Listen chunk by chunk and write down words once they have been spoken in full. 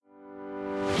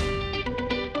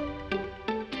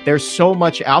there's so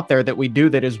much out there that we do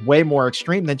that is way more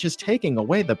extreme than just taking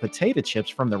away the potato chips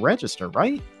from the register,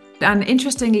 right? And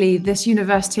interestingly, this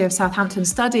University of Southampton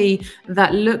study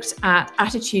that looked at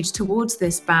attitudes towards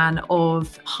this ban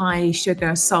of high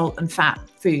sugar, salt and fat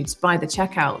foods by the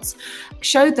checkouts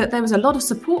showed that there was a lot of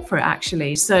support for it,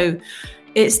 actually. So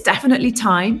it's definitely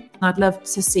time. I'd love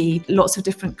to see lots of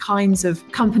different kinds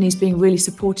of companies being really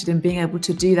supported and being able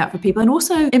to do that for people. And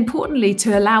also, importantly,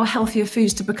 to allow healthier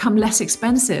foods to become less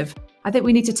expensive. I think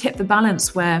we need to tip the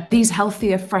balance where these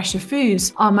healthier, fresher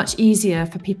foods are much easier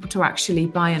for people to actually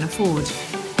buy and afford.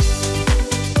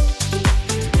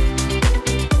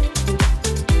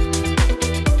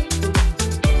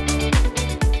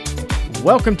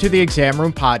 Welcome to the Exam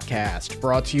Room Podcast,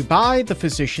 brought to you by the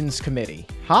Physicians Committee.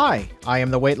 Hi, I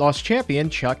am the weight loss champion,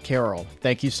 Chuck Carroll.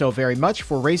 Thank you so very much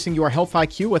for raising your health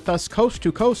IQ with us coast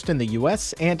to coast in the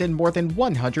U.S. and in more than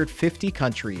 150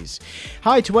 countries.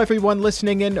 Hi to everyone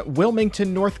listening in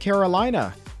Wilmington, North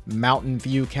Carolina, Mountain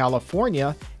View,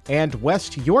 California, and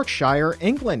West Yorkshire,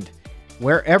 England.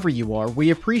 Wherever you are,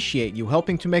 we appreciate you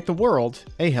helping to make the world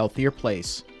a healthier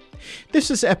place.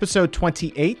 This is episode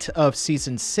 28 of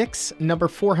season 6, number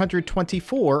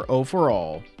 424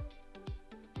 overall.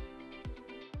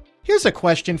 Here's a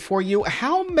question for you.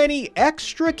 How many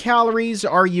extra calories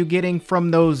are you getting from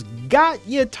those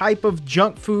got-ya type of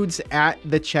junk foods at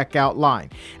the checkout line?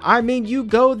 I mean, you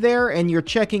go there and you're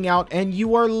checking out and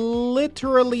you are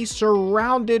literally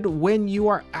surrounded when you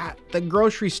are at the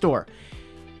grocery store.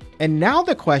 And now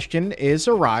the question is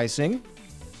arising,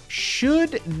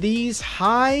 should these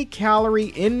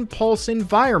high-calorie impulse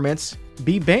environments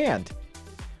be banned?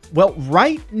 Well,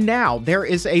 right now, there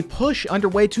is a push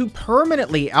underway to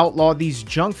permanently outlaw these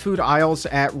junk food aisles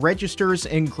at registers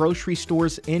and grocery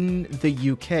stores in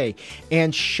the UK.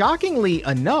 And shockingly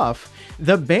enough,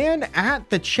 the ban at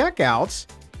the checkouts,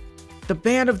 the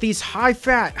ban of these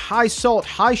high-fat, high-salt,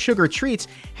 high-sugar treats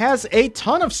has a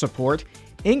ton of support,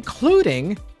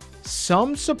 including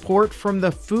some support from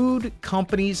the food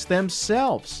companies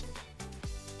themselves.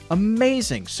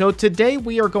 Amazing. So today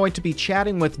we are going to be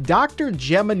chatting with Dr.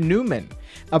 Gemma Newman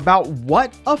about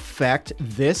what effect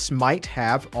this might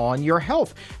have on your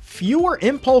health. Fewer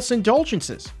impulse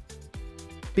indulgences.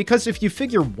 Because if you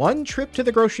figure one trip to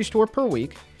the grocery store per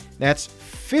week, that's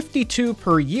 52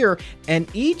 per year, and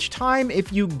each time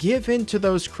if you give in to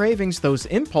those cravings, those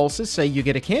impulses, say you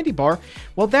get a candy bar,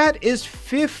 well, that is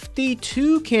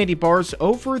 52 candy bars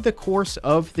over the course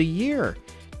of the year,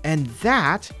 and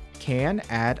that can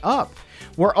add up.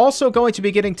 We're also going to be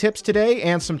getting tips today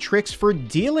and some tricks for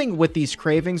dealing with these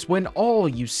cravings when all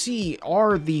you see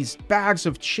are these bags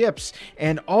of chips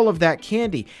and all of that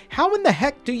candy. How in the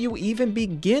heck do you even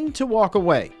begin to walk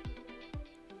away?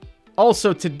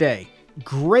 Also today,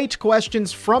 great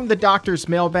questions from the doctor's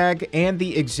mailbag and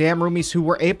the exam roomies who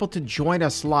were able to join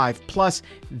us live, plus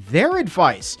their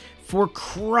advice for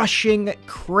crushing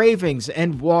cravings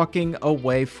and walking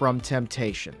away from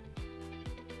temptation.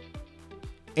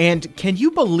 And can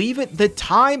you believe it? The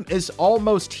time is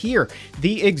almost here.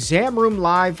 The Exam Room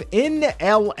Live in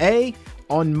LA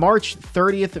on March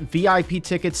 30th, VIP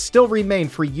tickets still remain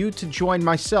for you to join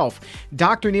myself,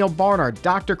 Dr. Neil Barnard,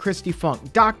 Dr. Christy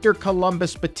Funk, Dr.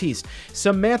 Columbus Batiste,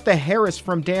 Samantha Harris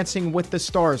from Dancing with the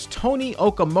Stars, Tony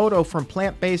Okamoto from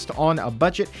Plant Based on a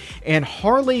Budget, and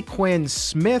Harley Quinn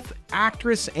Smith,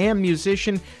 actress and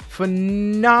musician,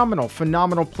 phenomenal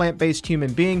plant-based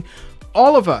human being.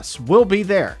 All of us will be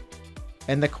there.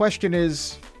 And the question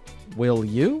is, will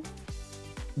you?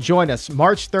 Join us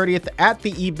March 30th at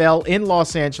the E-Bell in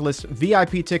Los Angeles.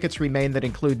 VIP tickets remain that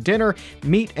include dinner,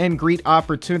 meet and greet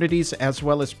opportunities, as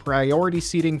well as priority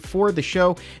seating for the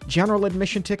show. General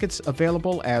admission tickets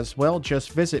available as well.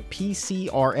 Just visit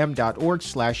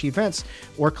pcrm.org/events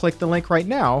or click the link right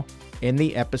now in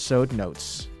the episode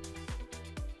notes.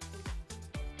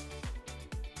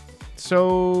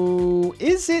 So,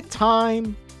 is it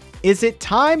time? Is it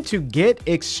time to get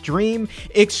extreme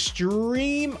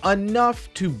enough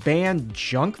to ban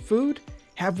junk food?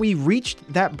 Have we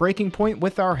reached that breaking point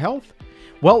with our health?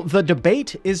 Well, the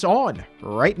debate is on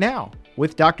right now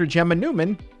with Dr. Gemma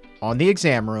Newman on the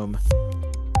Exam Room.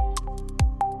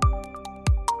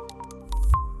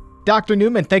 Dr.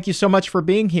 Newman, thank you so much for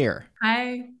being here.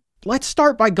 Hi. Let's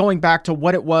start by going back to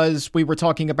what it was we were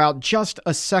talking about just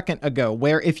a second ago,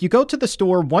 where if you go to the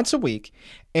store once a week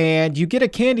and you get a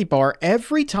candy bar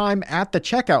every time at the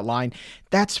checkout line,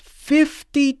 that's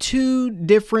 52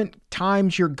 different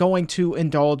times you're going to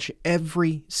indulge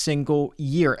every single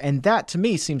year. And that to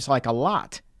me seems like a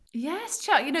lot. Yes,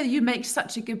 Chuck, you make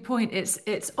such a good point.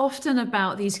 It's often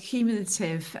about these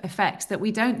cumulative effects that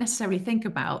we don't necessarily think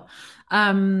about.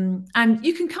 And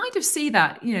you can kind of see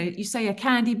that, you say a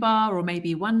candy bar or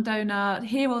maybe one donut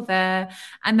here or there.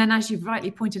 And then, as you've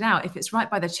rightly pointed out, if it's right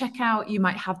by the checkout, you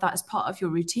might have that as part of your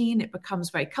routine. It becomes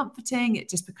very comforting. It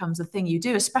just becomes a thing you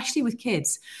do, especially with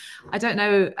kids. I don't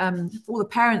know, for all the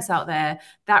parents out there,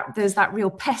 that there's that real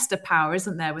pester power,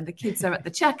 isn't there, when the kids are at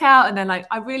the checkout and they're like,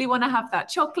 I really want to have that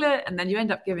chocolate, and then you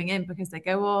end up giving in because they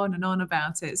go on and on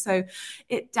about it. So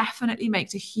it definitely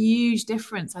makes a huge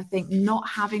difference, I think, not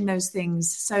having those things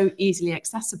so easily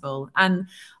accessible. And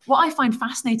what I find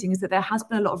fascinating is that there has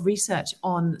been a lot of research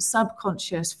on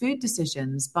subconscious food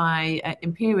decisions by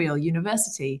Imperial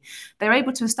University. They're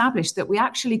able to establish that we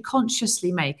actually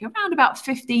consciously make around about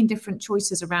 15 different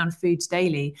choices around foods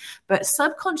daily, but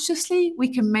subconsciously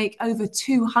we can make over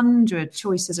 200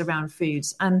 choices around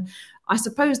foods. And I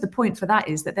suppose the point for that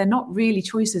is that they're not really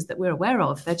choices that we're aware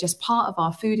of. They're just part of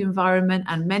our food environment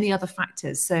and many other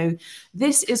factors. So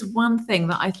this is one thing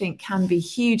that I think can be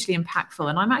hugely impactful.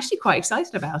 And I'm actually quite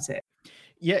excited about it.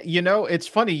 Yeah, it's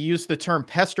funny you use the term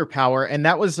pester power, and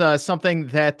that was something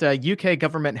that UK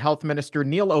government health minister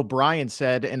Neil O'Brien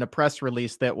said in a press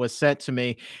release that was sent to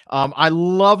me. I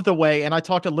love the way, and I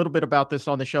talked a little bit about this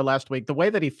on the show last week, the way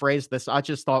that he phrased this, I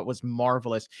just thought was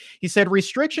marvelous. He said,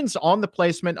 restrictions on the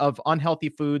placement of unhealthy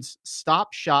foods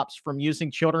stop shops from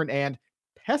using children and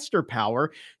pester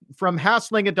power from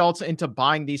hassling adults into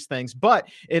buying these things, but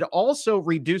it also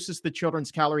reduces the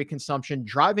children's calorie consumption,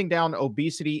 driving down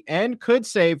obesity, and could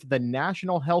save the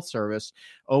National Health Service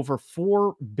over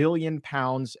 4 billion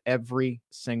pounds every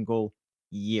single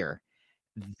year.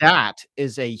 That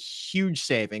is a huge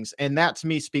savings, and that to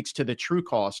me speaks to the true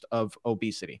cost of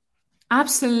obesity.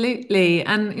 Absolutely.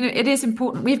 And it is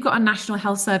important. We've got a national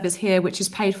health service here, which is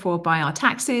paid for by our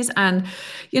taxes. And,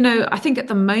 I think at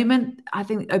the moment, I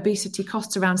think obesity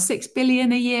costs around 6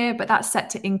 billion a year, but that's set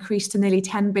to increase to nearly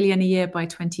 10 billion a year by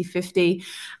 2050.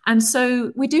 And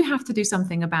so we do have to do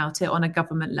something about it on a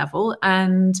government level.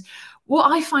 And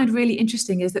what I find really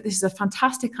interesting is that this is a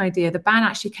fantastic idea. The ban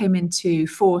actually came into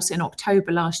force in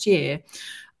October last year,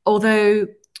 although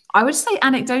I would say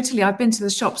anecdotally, I've been to the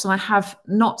shops and I have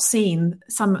not seen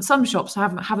some shops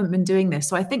haven't been doing this.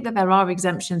 So I think that there are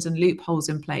exemptions and loopholes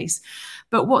in place.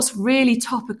 But what's really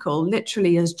topical,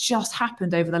 literally, has just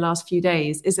happened over the last few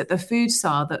days, is that the food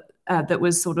SAR that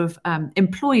was sort of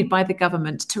employed by the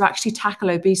government to actually tackle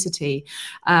obesity.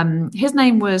 His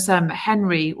name was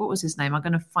Henry. What was his name? I'm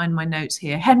going to find my notes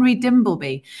here. Henry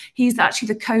Dimbleby. He's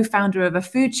actually the co-founder of a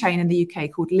food chain in the UK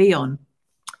called Leon,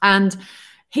 and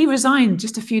he resigned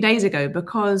just a few days ago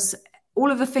because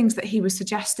all of the things that he was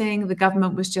suggesting, the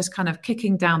government was just kind of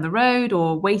kicking down the road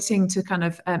or waiting to kind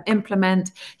of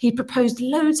implement. He proposed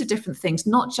loads of different things,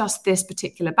 not just this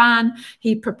particular ban.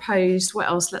 He proposed, what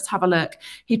else? Let's have a look.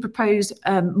 He proposed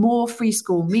more free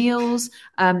school meals,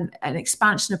 an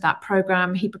expansion of that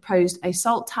program. He proposed a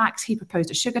salt tax. He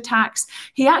proposed a sugar tax.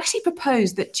 He actually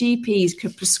proposed that GPs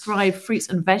could prescribe fruits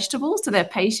and vegetables to their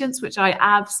patients, which I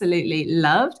absolutely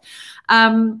loved.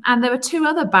 And there were two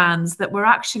other bans that were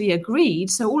actually agreed.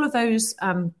 So all of those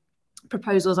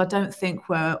proposals I don't think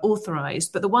were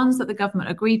authorised, but the ones that the government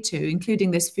agreed to,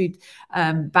 including this food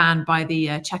ban by the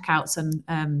checkouts and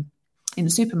in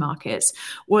the supermarkets,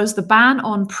 was the ban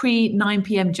on pre-9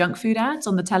 p.m. junk food ads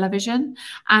on the television,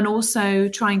 and also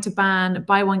trying to ban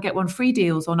buy one, get one free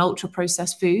deals on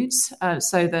ultra-processed foods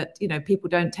so that, people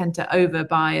don't tend to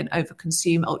overbuy and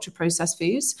overconsume ultra-processed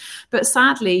foods. But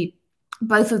sadly,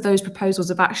 both of those proposals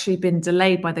have actually been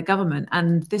delayed by the government.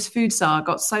 And this food czar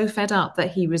got so fed up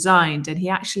that he resigned. And he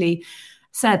actually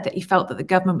said that he felt that the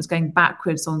government was going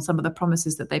backwards on some of the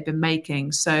promises that they've been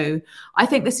making. So I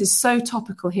think this is so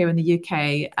topical here in the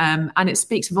UK. And it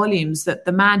speaks volumes that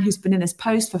the man who's been in this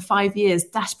post for 5 years,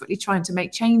 desperately trying to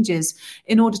make changes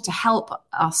in order to help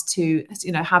us to,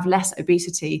 have less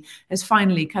obesity, has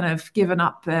finally kind of given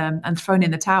up and thrown in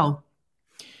the towel.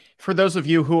 For those of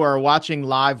you who are watching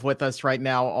live with us right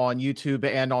now on YouTube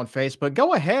and on Facebook,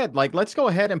 go ahead. Let's go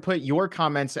ahead and put your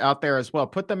comments out there as well.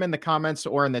 Put them in the comments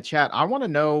or in the chat. I want to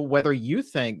know whether you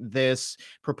think this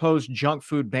proposed junk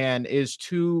food ban is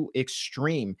too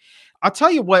extreme. I'll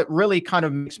tell you what really kind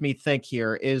of makes me think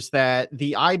here is that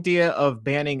the idea of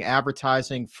banning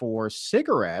advertising for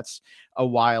cigarettes a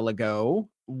while ago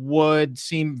would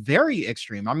seem very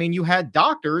extreme. I mean, you had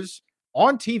doctors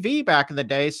on TV back in the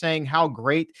day saying how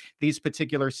great these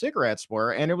particular cigarettes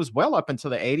were. And it was well up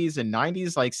until the 80s and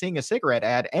 90s, like seeing a cigarette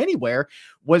ad anywhere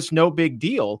was no big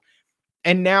deal.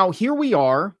 And now here we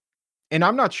are. And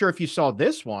I'm not sure if you saw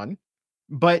this one,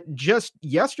 but just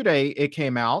yesterday it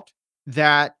came out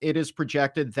that it is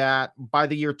projected that by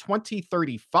the year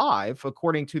 2035,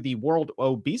 according to the World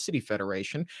Obesity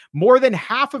Federation, more than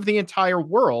half of the entire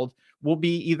world will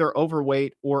be either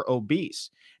overweight or obese.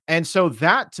 And so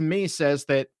that to me says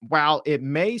that while it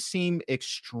may seem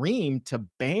extreme to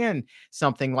ban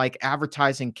something like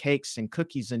advertising cakes and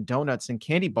cookies and donuts and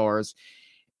candy bars,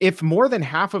 if more than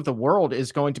half of the world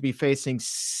is going to be facing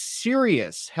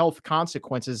serious health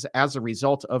consequences as a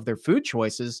result of their food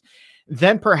choices,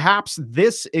 then perhaps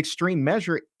this extreme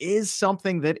measure is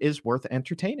something that is worth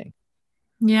entertaining.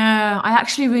 Yeah, I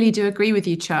actually really do agree with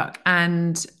you, Chuck.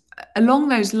 And along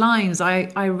those lines,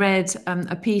 I read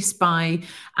a piece by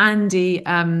Andy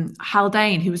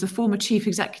Haldane, who was a former chief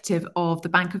executive of the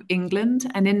Bank of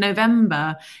England. And in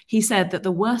November, he said that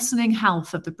the worsening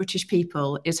health of the British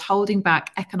people is holding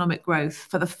back economic growth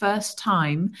for the first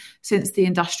time since the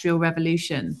Industrial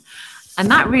Revolution. And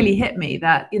that really hit me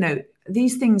that,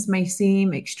 these things may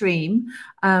seem extreme,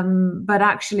 but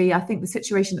actually, I think the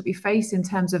situation that we face in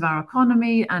terms of our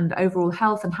economy and overall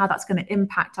health and how that's going to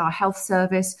impact our health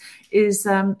service is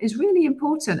really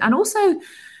important. And also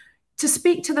to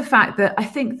speak to the fact that I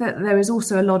think that there is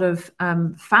also a lot of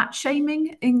fat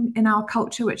shaming in our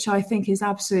culture, which I think is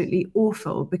absolutely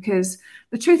awful, because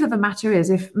the truth of the matter is,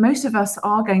 if most of us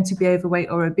are going to be overweight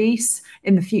or obese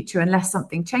in the future, unless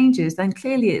something changes, then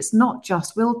clearly it's not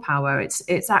just willpower.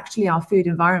 It's actually our food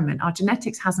environment. Our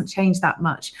genetics hasn't changed that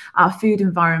much. Our food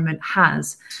environment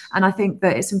has. And I think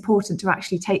that it's important to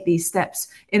actually take these steps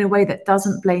in a way that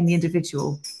doesn't blame the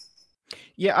individual.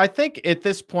 Yeah, I think at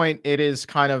this point it is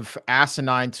kind of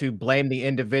asinine to blame the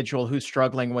individual who's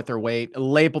struggling with their weight,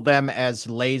 label them as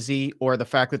lazy or the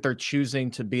fact that they're choosing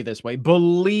to be this way.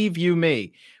 Believe you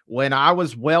me, when I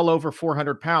was well over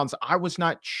 400 pounds, I was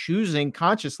not choosing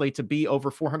consciously to be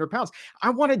over 400 pounds. I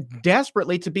wanted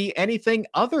desperately to be anything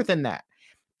other than that.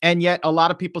 And yet a lot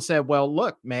of people said, well,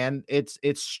 look, man, it's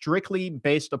strictly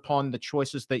based upon the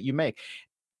choices that you make.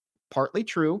 Partly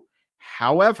true.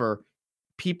 However,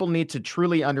 people need to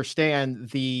truly understand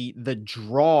the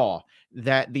draw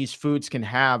that these foods can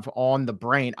have on the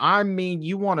brain. I mean,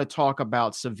 you want to talk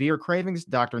about severe cravings,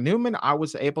 Dr. Newman, I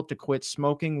was able to quit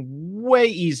smoking way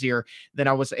easier than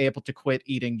I was able to quit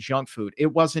eating junk food. It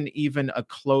wasn't even a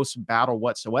close battle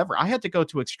whatsoever. I had to go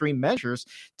to extreme measures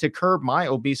to curb my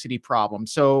obesity problem.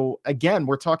 So again,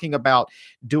 we're talking about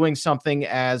doing something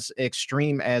as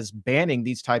extreme as banning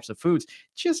these types of foods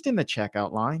just in the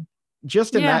checkout line.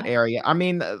 Just in that Yeah. area. I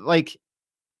mean, like,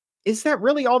 is that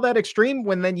really all that extreme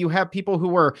when then you have people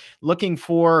who are looking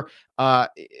for,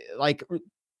 like,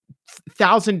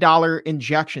 $1,000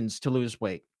 injections to lose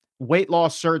weight? Weight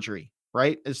loss surgery,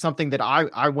 right, is something that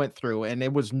I went through, and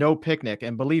it was no picnic,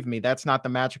 and believe me, that's not the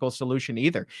magical solution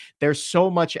either. There's so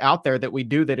much out there that we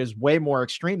do that is way more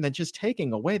extreme than just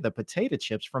taking away the potato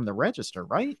chips from the register,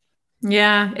 right?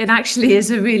 Yeah, it actually is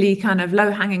a really kind of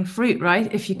low-hanging fruit,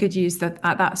 right? If you could use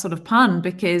that sort of pun,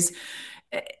 because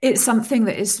it's something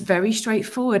that is very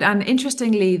straightforward. And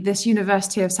interestingly, this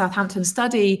University of Southampton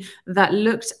study that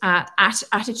looked at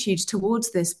attitudes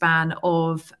towards this ban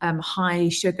of high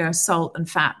sugar, salt, and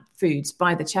fat foods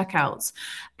by the checkouts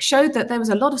showed that there was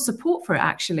a lot of support for it,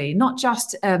 actually, not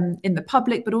just in the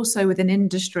public, but also within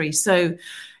industry. So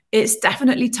it's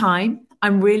definitely time.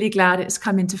 I'm really glad it's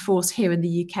come into force here in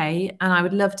the UK, and I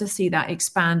would love to see that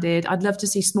expanded. I'd love to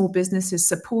see small businesses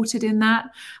supported in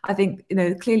that. I think,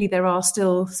 clearly there are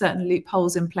still certain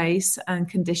loopholes in place and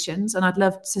conditions, and I'd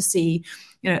love to see,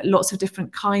 lots of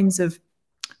different kinds of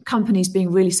companies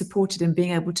being really supported in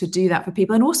being able to do that for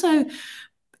people. And also,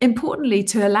 importantly,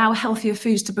 to allow healthier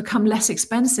foods to become less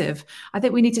expensive. I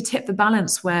think we need to tip the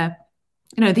balance where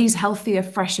these healthier,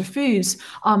 fresher foods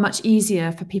are much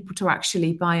easier for people to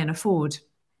actually buy and afford.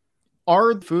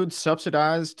 Are foods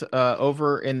subsidized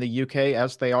over in the UK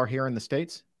as they are here in the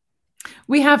States?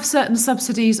 We have certain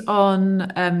subsidies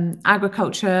on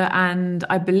agriculture, and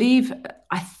I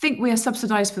think we are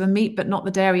subsidized for the meat, but not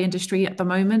the dairy industry at the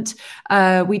moment.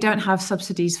 We don't have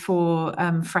subsidies for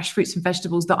fresh fruits and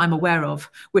vegetables that I'm aware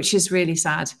of, which is really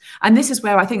sad. And this is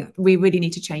where I think we really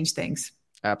need to change things.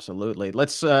 Absolutely.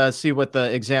 Let's see what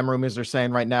the exam roomers are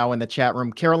saying right now in the chat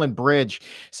room. Carolyn Bridge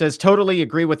says, totally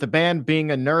agree with the ban. Being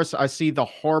a nurse, I see the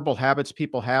horrible habits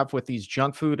people have with these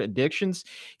junk food addictions.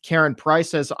 Karen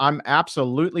Price says, I'm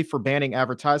absolutely for banning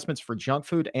advertisements for junk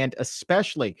food, and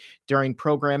especially during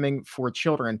programming for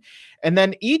children. And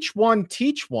then Each One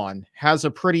Teach One has a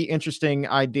pretty interesting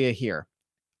idea here.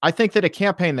 I think that a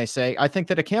campaign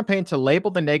to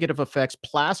label the negative effects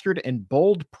plastered in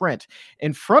bold print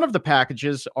in front of the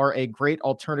packages are a great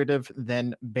alternative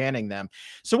than banning them.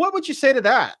 So, what would you say to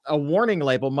that? A warning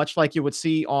label, much like you would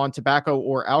see on tobacco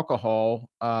or alcohol,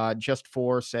 just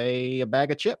for, say, a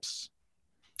bag of chips?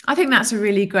 I think that's a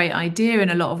really great idea in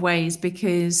a lot of ways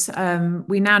because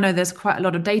we now know there's quite a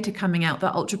lot of data coming out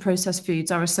that ultra processed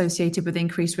foods are associated with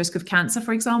increased risk of cancer,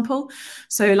 for example.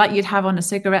 So like you'd have on a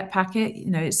cigarette packet,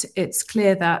 it's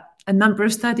clear that a number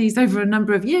of studies over a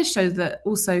number of years show that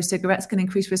also cigarettes can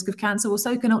increase risk of cancer,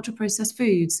 also can ultra processed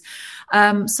foods.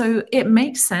 So it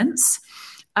makes sense.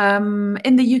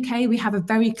 In the UK, we have a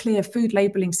very clear food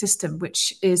labelling system,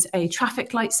 which is a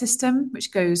traffic light system,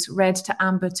 which goes red to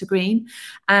amber to green.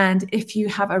 And if you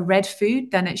have a red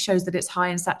food, then it shows that it's high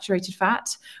in saturated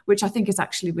fat, which I think is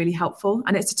actually really helpful.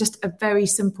 And it's just a very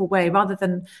simple way, rather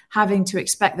than having to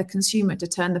expect the consumer to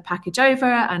turn the package over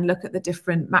and look at the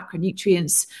different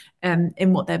macronutrients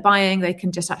in what they're buying. They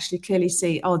can just actually clearly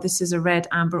see, oh, this is a red,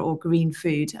 amber, or green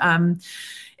food.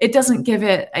 It doesn't give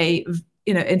it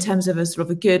in terms of a sort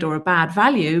of a good or a bad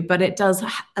value, but it does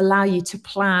allow you to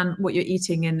plan what you're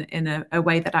eating in a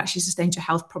way that actually sustains your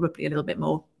health probably a little bit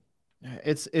more.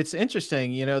 It's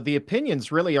interesting. The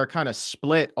opinions really are kind of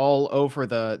split all over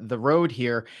the road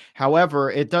here.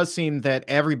 However, it does seem that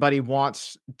everybody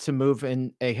wants to move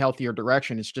in a healthier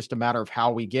direction. It's just a matter of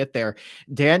how we get there.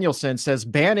 Danielson says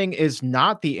banning is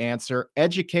not the answer.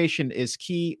 Education is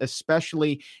key,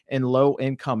 especially in low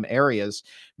income areas.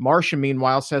 Marcia,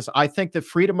 meanwhile, says, I think that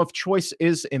freedom of choice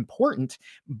is important,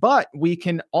 but we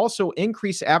can also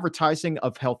increase advertising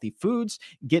of healthy foods,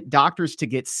 get doctors to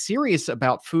get serious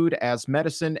about food as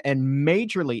medicine, and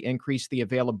majorly increase the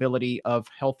availability of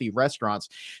healthy restaurants.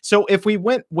 So if we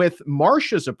went with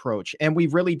Marcia's approach and we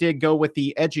really did go with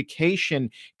the education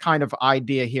kind of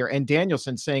idea here, and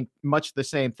Danielson saying much the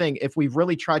same thing, if we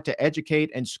really tried to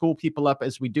educate and school people up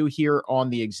as we do here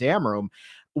on the exam room,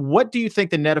 what do you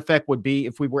think the net effect would be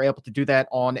if we were able to do that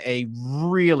on a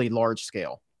really large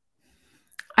scale?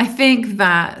 I think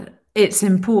that it's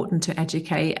important to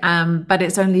educate, but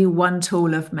it's only one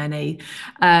tool of many.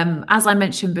 As I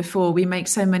mentioned before, we make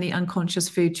so many unconscious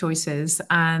food choices,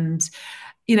 and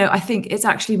I think it's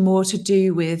actually more to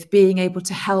do with being able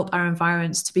to help our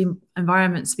environments to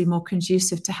be more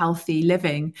conducive to healthy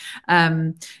living.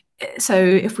 So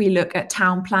if we look at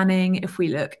town planning, if we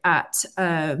look at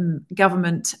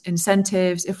government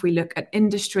incentives, if we look at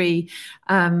industry,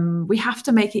 we have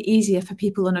to make it easier for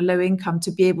people on a low income to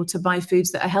be able to buy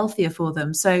foods that are healthier for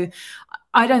them. So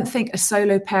I don't think a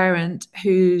solo parent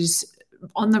who's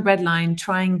on the red line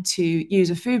trying to use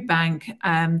a food bank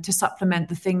to supplement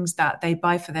the things that they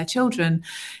buy for their children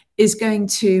is going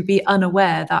to be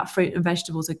unaware that fruit and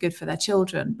vegetables are good for their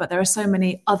children. But there are so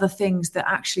many other things that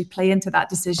actually play into that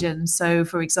decision. So,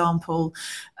 for example,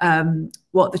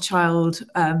 what the child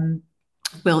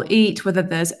will eat, whether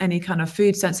there's any kind of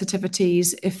food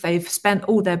sensitivities, if they've spent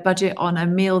all their budget on a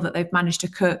meal that they've managed to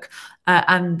cook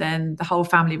and then the whole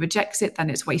family rejects it, then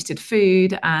it's wasted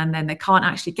food, and then they can't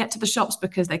actually get to the shops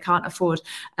because they can't afford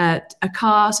a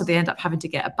car, so they end up having to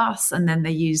get a bus, and then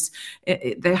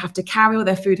they have to carry all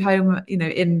their food home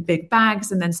in big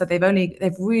bags, and then so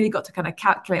they've really got to kind of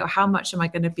calculate, how much am I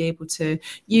going to be able to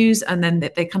use, and then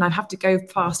they kind of have to go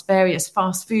past various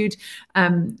fast food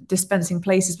dispensing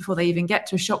places before they even get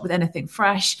to a shop with anything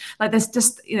fresh. Like there's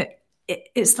just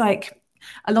it's like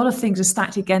a lot of things are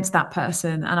stacked against that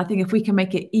person. And I think if we can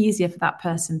make it easier for that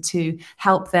person to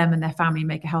help them and their family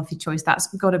make a healthy choice, that's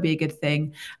got to be a good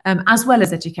thing, as well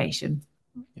as education.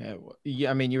 Yeah.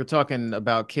 I mean, you were talking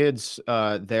about kids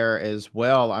there as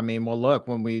well. I mean, well, look,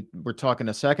 when we were talking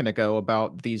a second ago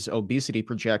about these obesity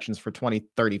projections for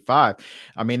 2035,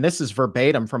 I mean, this is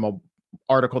verbatim from a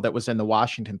article that was in the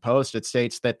Washington Post. It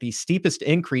states that the steepest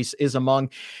increase is among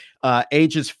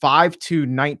ages 5 to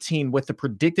 19, with the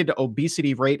predicted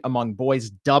obesity rate among boys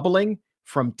doubling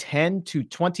from 10 to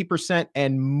 20%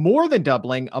 and more than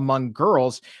doubling among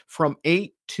girls from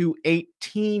 8 to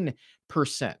 18%.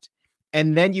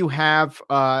 And then you have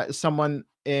someone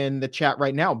in the chat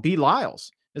right now, B.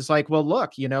 Lyles. It's like, well,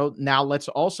 look, now let's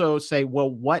also say, well,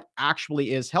 what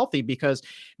actually is healthy? Because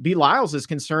B. Lyles is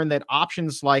concerned that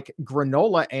options like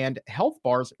granola and health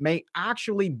bars may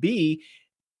actually be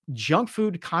junk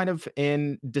food kind of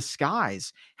in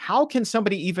disguise. How can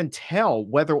somebody even tell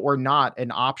whether or not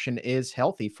an option is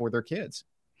healthy for their kids?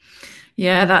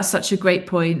 Yeah, that's such a great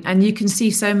point. And you can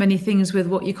see so many things with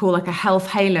what you call like a health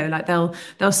halo. Like they'll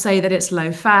say that it's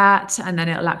low fat and then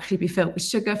it'll actually be filled with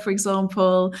sugar, for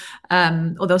example.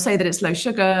 Or they'll say that it's low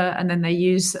sugar and then they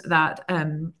use that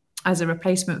as a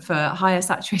replacement for higher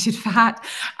saturated fat.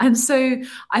 And so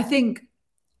I think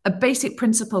a basic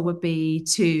principle would be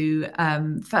to,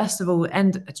 first of all,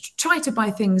 try to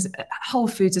buy things, whole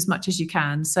foods, as much as you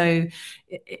can. So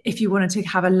if you wanted to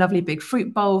have a lovely big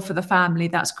fruit bowl for the family,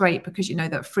 that's great, because you know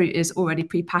that fruit is already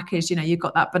prepackaged. You know, you've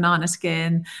got that banana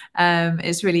skin.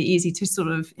 It's really easy to sort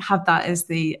of have that as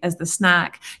the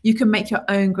snack. You can make your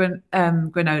own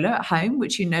granola at home,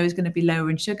 which you know is going to be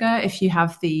lower in sugar if you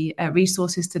have the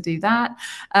resources to do that.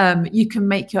 You can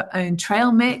make your own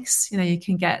trail mix. You know, you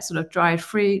can get sort of dried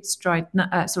fruits, dried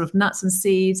sort of nuts and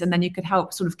seeds, and then you could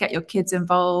help sort of get your kids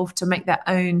involved to make their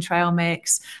own trail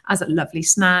mix as a lovely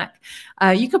snack.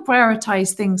 You could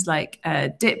prioritize things like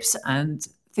dips and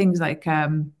things like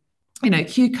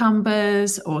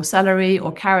cucumbers or celery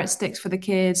or carrot sticks for the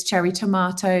kids, cherry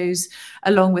tomatoes,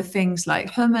 along with things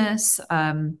like hummus,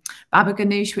 baba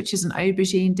ganoush, which is an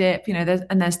aubergine dip. You know,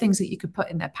 there's things that you could put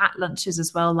in their packed lunches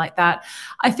as well, like that.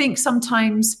 I think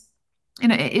sometimes, you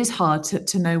know, it is hard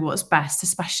to know what's best,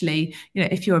 especially, you know,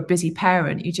 if you're a busy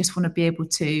parent. You just want to be able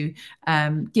to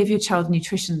give your child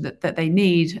nutrition that they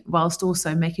need, whilst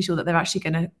also making sure that they're actually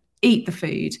going to eat the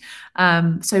food.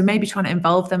 So maybe trying to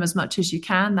involve them as much as you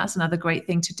can. That's another great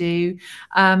thing to do.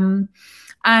 And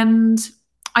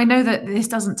I know that this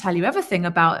doesn't tell you everything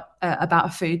about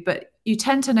a food, but you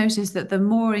tend to notice that the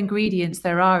more ingredients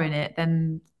there are in it,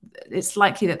 then it's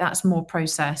likely that that's more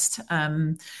processed.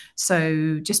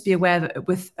 So just be aware that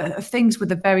with things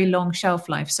with a very long shelf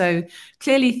life. So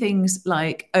clearly things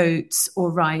like oats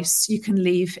or rice, you can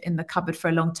leave in the cupboard for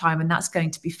a long time and that's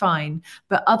going to be fine.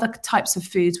 But other types of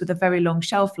foods with a very long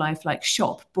shelf life, like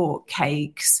shop-bought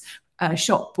cakes,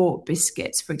 shop-bought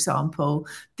biscuits, for example,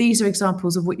 these are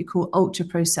examples of what you call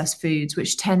ultra-processed foods,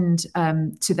 which tend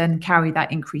to then carry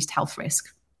that increased health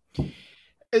risk.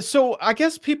 So I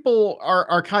guess people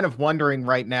are kind of wondering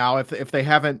right now, if they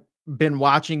haven't been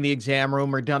watching the exam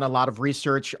room or done a lot of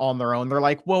research on their own, they're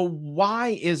like, well, why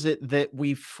is it that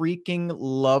we freaking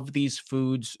love these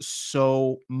foods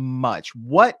so much?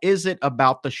 What is it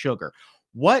about the sugar?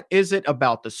 What is it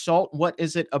about the salt? What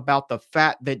is it about the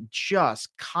fat that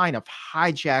just kind of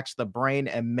hijacks the brain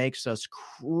and makes us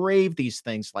crave these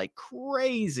things like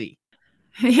crazy?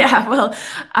 Yeah, well,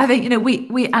 I think, you know,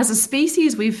 we as a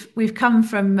species, we've come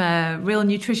from real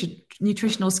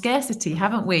nutritional scarcity,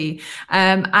 haven't we?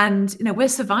 And you know, we're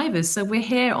survivors, so we're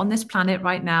here on this planet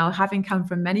right now, having come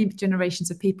from many generations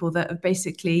of people that have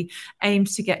basically aimed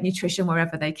to get nutrition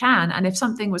wherever they can. And if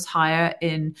something was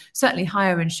certainly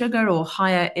higher in sugar or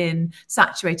higher in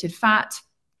saturated fat,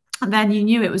 and then you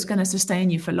knew it was going to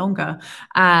sustain you for longer.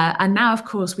 And now, of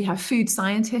course, we have food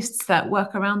scientists that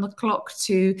work around the clock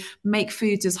to make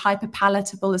foods as hyper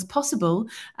palatable as possible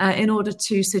in order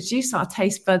to seduce our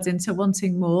taste buds into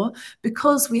wanting more,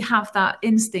 because we have that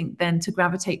instinct then to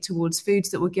gravitate towards foods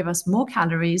that will give us more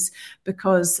calories,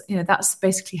 because, you know, that's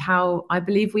basically how I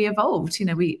believe we evolved. You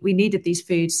know, we needed these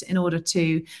foods in order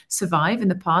to survive in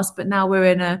the past, but now we're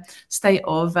in a state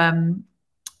of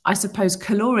I suppose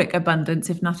caloric abundance,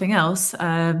 if nothing else.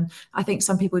 I think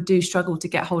some people do struggle to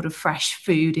get hold of fresh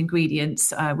food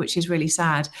ingredients, which is really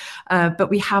sad.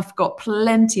 But we have got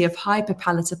plenty of hyper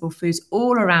palatable foods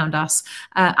all around us.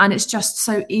 And it's just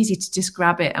so easy to just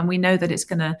grab it. And we know that it's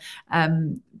going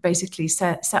to basically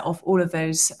set off all of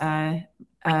those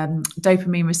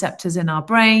dopamine receptors in our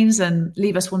brains and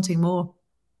leave us wanting more.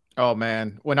 Oh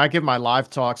man, when I give my live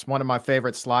talks, one of my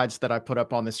favorite slides that I put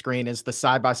up on the screen is the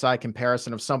side-by-side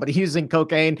comparison of somebody using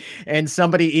cocaine and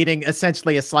somebody eating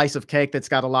essentially a slice of cake that's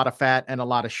got a lot of fat and a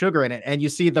lot of sugar in it. And you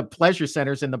see the pleasure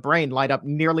centers in the brain light up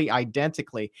nearly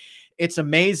identically. It's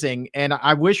amazing. And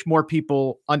I wish more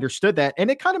people understood that. And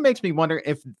it kind of makes me wonder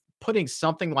if putting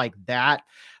something like that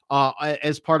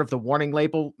as part of the warning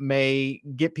label may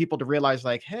get people to realize,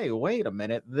 like, hey, wait a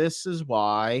minute, this is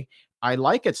why I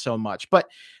like it so much. But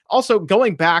also,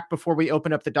 going back before we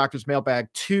open up the doctor's mailbag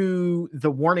to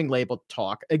the warning label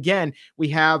talk, again, we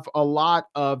have a lot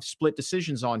of split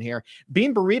decisions on here.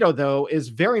 Bean Burrito, though, is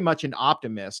very much an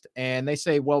optimist. And they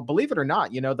say, well, believe it or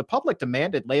not, you know, the public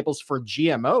demanded labels for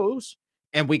GMOs,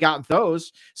 and we got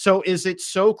those. So is it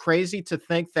so crazy to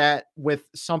think that with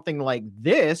something like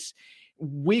this,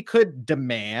 we could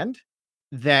demand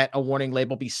that a warning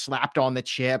label be slapped on the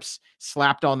chips,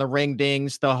 slapped on the ring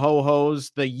dings, the ho-hos,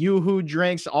 the yoo-hoo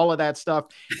drinks, all of that stuff,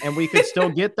 and we could still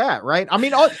get that, right? I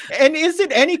mean, and is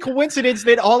it any coincidence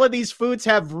that all of these foods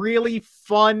have really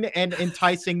fun and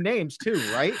enticing names too,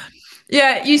 right?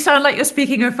 Yeah, you sound like you're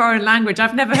speaking a foreign language.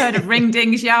 I've never heard of ring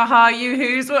dings, yaha,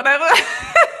 yoo-hoos, whatever.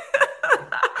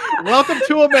 Welcome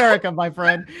to America, my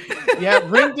friend. Yeah,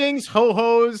 ring dings, ho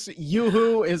hos,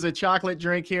 yoo-hoo is a chocolate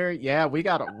drink here. Yeah, we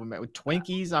got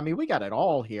Twinkies. I mean, we got it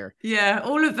all here. Yeah,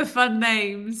 all of the fun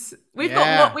names. We've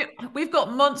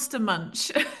got Monster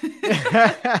Munch.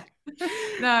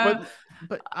 No.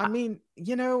 But I mean,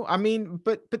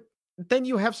 but then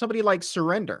you have somebody like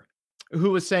Surrender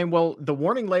who is saying, well, the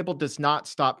warning label does not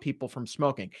stop people from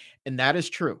smoking. And that is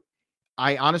true.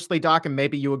 I honestly, Doc, and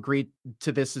maybe you agree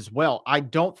to this as well. I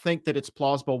don't think that it's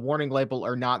plausible, warning label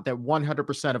or not, that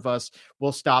 100% of us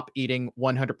will stop eating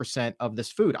 100% of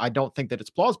this food. I don't think that it's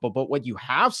plausible. But what you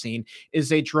have seen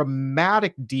is a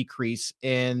dramatic decrease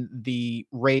in the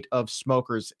rate of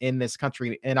smokers in this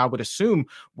country. And I would assume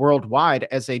worldwide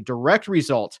as a direct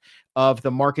result of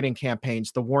the marketing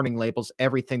campaigns, the warning labels,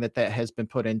 everything that has been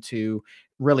put into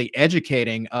really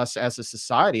educating us as a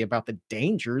society about the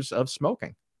dangers of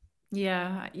smoking.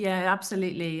 Yeah,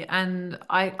 absolutely. And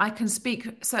I can speak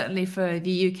certainly for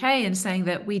the UK in saying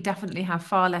that we definitely have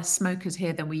far less smokers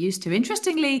here than we used to.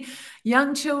 Interestingly,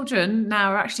 young children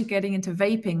now are actually getting into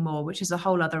vaping more, which is a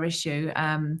whole other issue.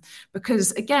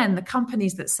 Because again, the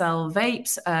companies that sell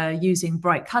vapes are using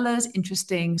bright colors,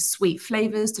 interesting, sweet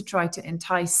flavors to try to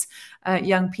entice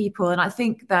young people. And I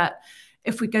think that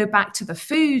if we go back to the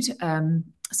food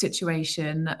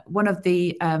situation, one of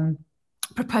the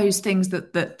proposed things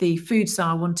that the food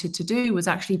czar wanted to do was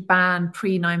actually ban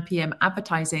pre 9 p.m.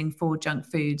 advertising for junk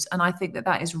foods. And I think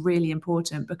that is really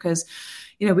important because,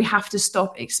 we have to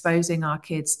stop exposing our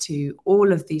kids to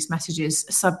all of these messages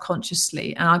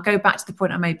subconsciously. And I'll go back to the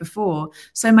point I made before.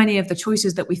 So many of the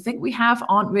choices that we think we have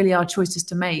aren't really our choices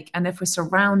to make. And if we're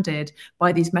surrounded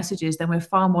by these messages, then we're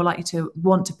far more likely to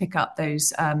want to pick up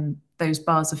those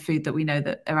bars of food that we know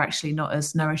that are actually not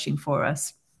as nourishing for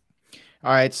us.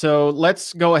 All right, so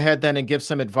let's go ahead then and give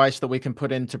some advice that we can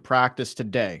put into practice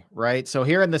today, right? So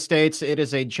here in the States, it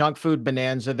is a junk food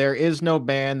bonanza. There is no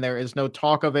ban. There is no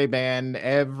talk of a ban.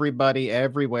 Everybody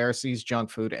everywhere sees junk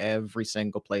food every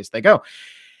single place they go.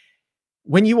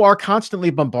 When you are constantly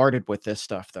bombarded with this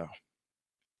stuff, though,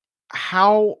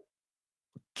 how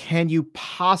can you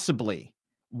possibly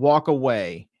walk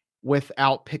away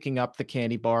without picking up the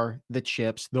candy bar, the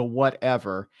chips, the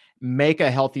whatever, make a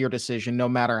healthier decision, no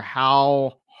matter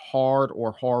how hard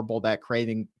or horrible that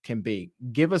craving can be?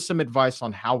 Give us some advice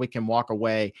on how we can walk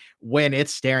away when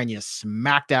it's staring you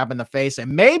smack dab in the face.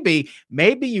 And maybe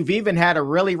you've even had a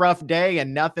really rough day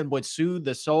and nothing would soothe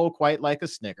the soul quite like a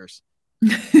Snickers.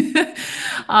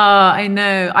 I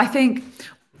know. I think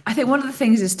one of the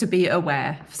things is to be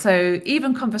aware. So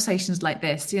even conversations like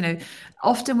this,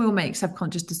 often we'll make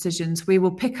subconscious decisions. We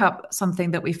will pick up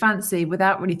something that we fancy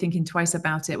without really thinking twice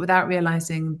about it, without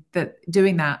realizing that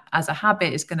doing that as a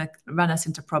habit is going to run us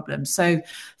into problems. So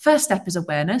first step is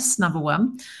awareness, number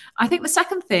one. I think the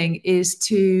second thing is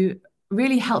to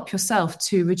really help yourself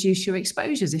to reduce your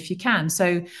exposures if you can.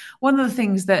 So one of the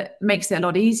things that makes it a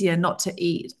lot easier not to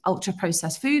eat ultra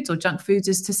processed foods or junk foods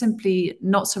is to simply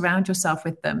not surround yourself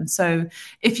with them. So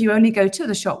if you only go to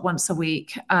the shop once a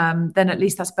week, then at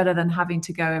least that's better than having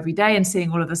to go every day and seeing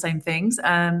all of the same things.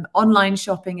 Online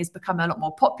shopping has become a lot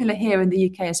more popular here in the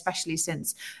UK, especially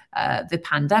since the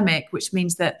pandemic, which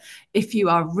means that if you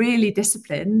are really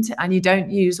disciplined and you don't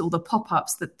use all the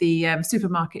pop-ups that the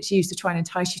supermarkets use to try and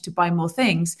entice you to buy more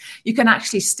things, you can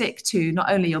actually stick to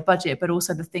not only your budget, but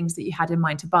also the things that you had in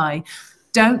mind to buy.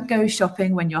 Don't go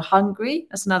shopping when you're hungry.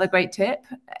 That's another great tip.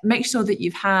 Make sure that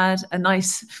you've had a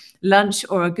nice lunch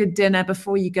or a good dinner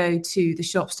before you go to the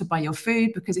shops to buy your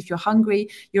food, because if you're hungry,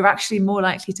 you're actually more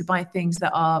likely to buy things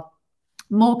that are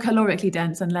more calorically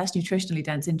dense and less nutritionally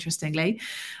dense, interestingly.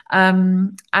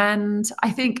 And I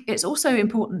think it's also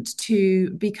important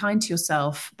to be kind to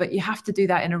yourself, but you have to do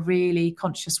that in a really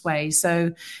conscious way.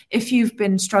 So if you've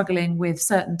been struggling with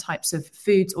certain types of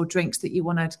foods or drinks that you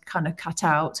want to kind of cut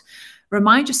out,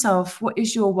 remind yourself, what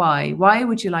is your why? Why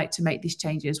would you like to make these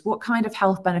changes? What kind of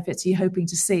health benefits are you hoping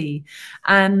to see?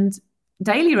 And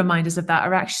daily reminders of that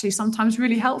are actually sometimes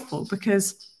really helpful,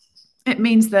 because it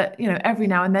means that, every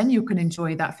now and then you can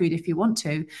enjoy that food if you want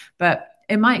to. But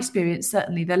in my experience,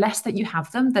 certainly the less that you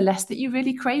have them, the less that you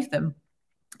really crave them.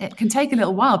 It can take a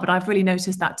little while, but I've really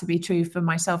noticed that to be true for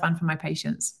myself and for my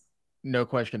patients. No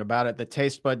question about it. The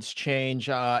taste buds change.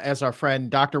 As our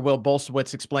friend Dr. Will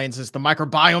Bolsowitz explains, as the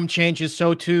microbiome changes,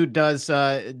 so too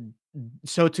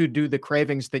do the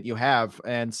cravings that you have.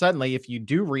 And suddenly, if you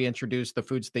do reintroduce the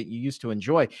foods that you used to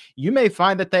enjoy, you may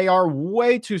find that they are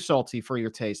way too salty for your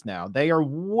taste now. They are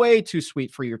way too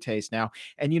sweet for your taste now,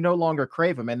 and you no longer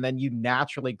crave them. And then you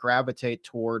naturally gravitate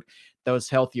toward those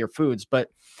healthier foods.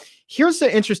 But here's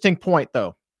the interesting point,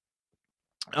 though.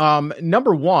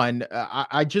 Number one,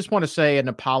 I just want to say an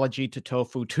apology to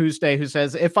Tofu Tuesday, who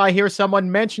says, if I hear someone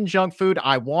mention junk food,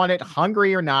 I want it,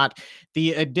 hungry or not.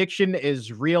 The addiction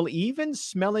is real. Even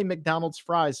smelling McDonald's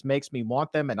fries makes me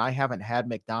want them, and I haven't had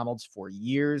McDonald's for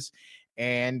years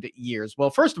and years. Well,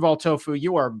 first of all, Tofu,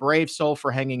 you are a brave soul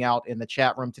for hanging out in the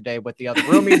chat room today with the other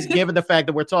roomies, given the fact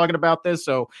that we're talking about this.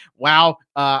 So, wow,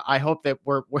 I hope that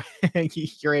we're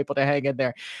you're able to hang in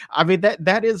there. I mean,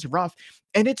 that is rough.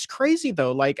 And it's crazy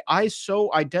though. Like, I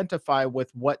so identify with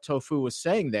what Tofu was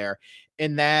saying there,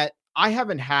 in that I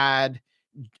haven't had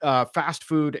fast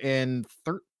food in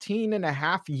 13 and a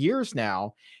half years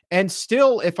now. And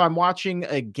still, if I'm watching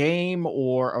a game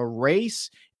or a race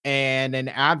and an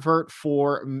advert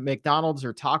for McDonald's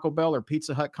or Taco Bell or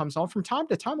Pizza Hut comes on, from time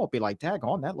to time, I'll be like,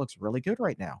 daggone, that looks really good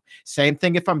right now. Same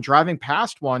thing if I'm driving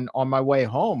past one on my way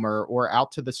home or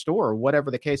out to the store or whatever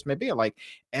the case may be. Like,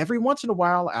 every once in a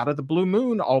while, out of the blue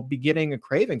moon, I'll be getting a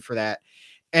craving for that.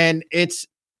 And it's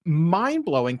mind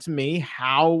blowing to me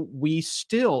how we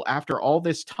still, after all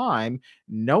this time,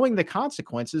 knowing the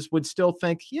consequences, would still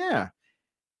think, yeah,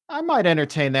 I might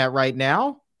entertain that right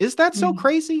now. Is that so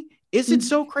crazy? Is it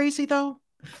so crazy though?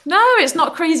 No, it's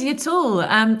not crazy at all.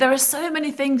 There are so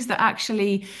many things that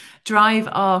actually drive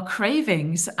our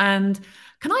cravings. And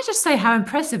can I just say how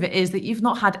impressive it is that you've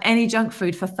not had any junk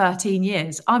food for 13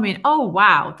 years? I mean, oh,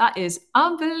 wow, that is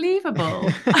unbelievable.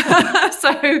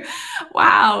 So,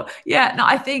 wow. Yeah, no,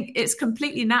 I think it's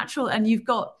completely natural. And you've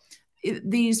got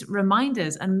these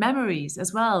reminders and memories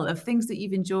as well of things that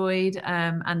you've enjoyed,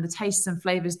 and the tastes and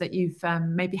flavors that you've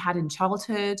maybe had in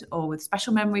childhood or with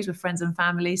special memories with friends and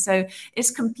family. So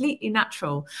it's completely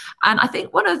natural. And I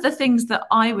think one of the things that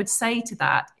I would say to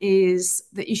that is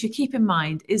that you should keep in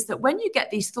mind is that when you get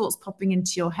these thoughts popping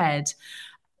into your head,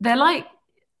 they're like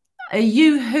a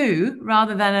you-who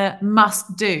rather than a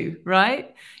must-do,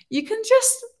 right? You can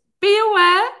just be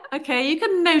aware, okay? You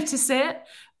can notice it,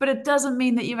 but it doesn't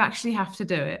mean that you actually have to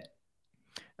do it.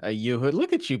 Yoo-hoo.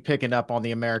 Look at you picking up on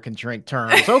the American drink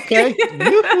terms. Okay.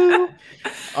 Yoo-hoo.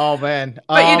 Oh, man.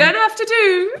 But you don't have to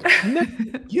do.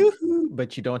 No, yoo-hoo,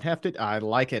 but you don't have to. I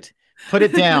like it. Put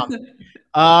it down.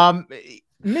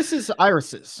 Mrs.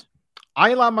 Irises, I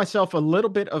allow myself a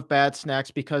little bit of bad snacks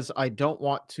because I don't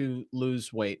want to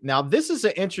lose weight. Now, this is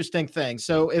an interesting thing.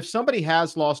 So if somebody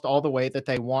has lost all the weight that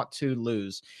they want to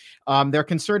lose, they're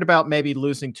concerned about maybe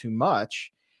losing too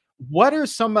much. What are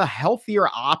some healthier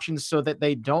options so that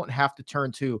they don't have to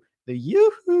turn to the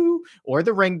Yoo-hoo or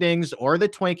the Ring Dings or the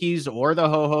Twinkies or the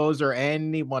Ho-Hos or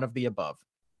any one of the above?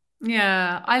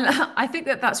 Yeah, I think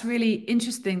that that's really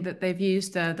interesting that they've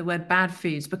used the word bad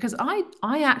foods, because I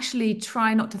actually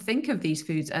try not to think of these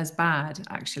foods as bad.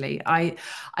 Actually, I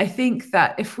think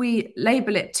that if we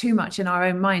label it too much in our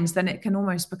own minds, then it can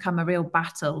almost become a real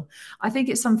battle. I think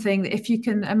it's something that if you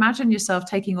can imagine yourself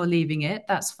taking or leaving it,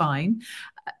 that's fine.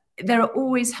 There are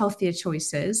always healthier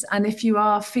choices. And if you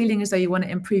are feeling as though you want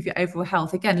to improve your overall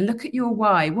health, again, look at your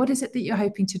why. What is it that you're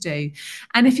hoping to do?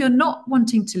 And if you're not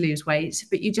wanting to lose weight,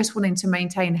 but you're just wanting to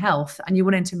maintain health and you're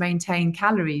wanting to maintain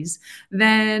calories,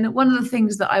 then one of the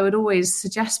things that I would always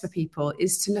suggest for people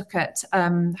is to look at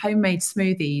homemade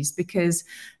smoothies, because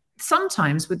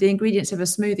sometimes with the ingredients of a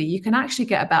smoothie, you can actually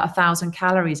get about 1,000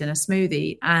 calories in a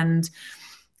smoothie. And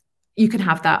you can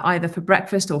have that either for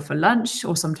breakfast or for lunch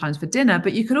or sometimes for dinner,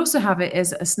 but you could also have it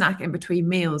as a snack in between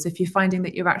meals if you're finding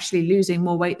that you're actually losing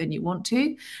more weight than you want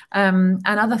to. And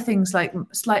other things like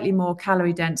slightly more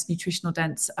calorie dense, nutritional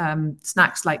dense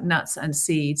snacks like nuts and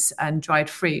seeds and dried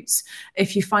fruits.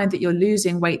 If you find that you're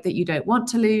losing weight that you don't want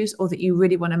to lose, or that you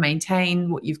really want to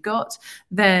maintain what you've got,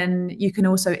 then you can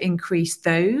also increase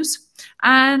those.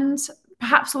 And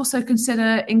perhaps also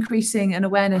consider increasing an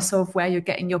awareness of where you're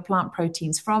getting your plant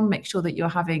proteins from. Make sure that you're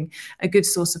having a good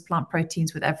source of plant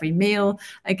proteins with every meal.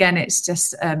 Again, it's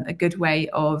just a good way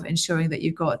of ensuring that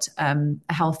you've got a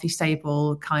healthy,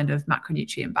 stable kind of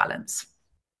macronutrient balance.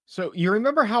 So you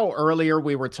remember how earlier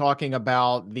we were talking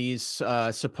about these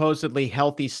supposedly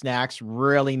healthy snacks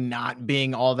really not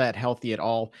being all that healthy at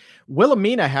all?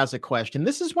 Wilhelmina has a question.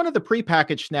 This is one of the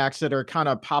prepackaged snacks that are kind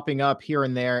of popping up here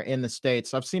and there in the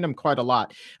States. I've seen them quite a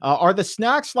lot. Are the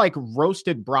snacks like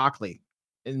roasted broccoli?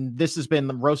 And this has been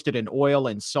roasted in oil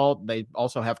and salt. They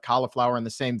also have cauliflower in the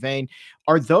same vein.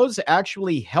 Are those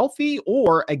actually healthy?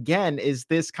 Or again, is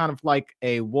this kind of like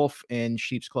a wolf in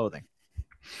sheep's clothing?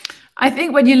 I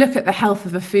think when you look at the health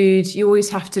of a food, you always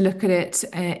have to look at it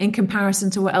in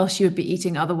comparison to what else you would be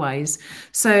eating otherwise.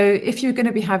 So if you're going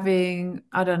to be having,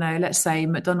 I don't know, let's say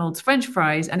McDonald's French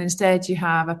fries, and instead you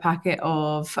have a packet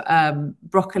of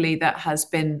broccoli that has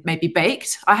been maybe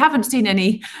baked. I haven't seen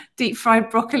any deep fried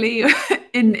broccoli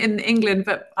in England,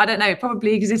 but I don't know, it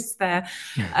probably exists there.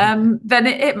 Then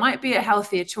it might be a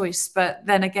healthier choice. But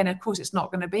then again, of course, it's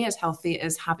not going to be as healthy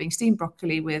as having steamed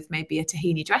broccoli with maybe a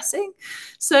tahini dressing.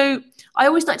 So I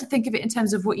always like to think of it in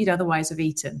terms of what you'd otherwise have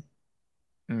eaten.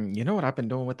 You know what I've been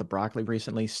doing with the broccoli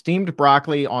recently? Steamed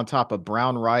broccoli on top of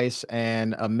brown rice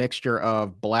and a mixture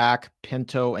of black,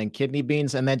 pinto, and kidney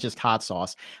beans, and then just hot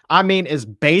sauce. I mean, as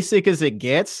basic as it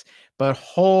gets, but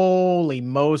holy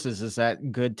Moses, is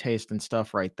that good taste and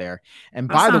stuff right there. And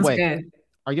That by the sounds way, good.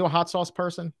 are you a hot sauce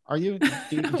person? Are you? Do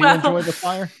you Well, enjoy the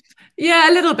fire?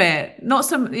 yeah, a little bit. Not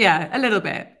some, yeah, a little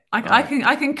bit. All I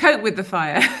right. can cope with the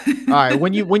fire. All right,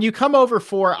 when you come over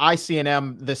for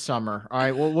ICNM this summer, all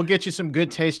right, we'll get you some good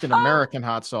taste in American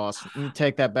hot sauce. You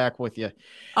take that back with you.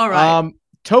 All right.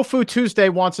 Tofu Tuesday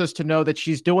wants us to know that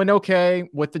she's doing okay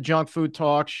with the junk food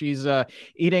talk. She's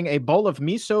eating a bowl of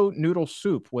miso noodle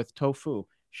soup with tofu.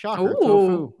 Shocker, tofu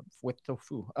Ooh, with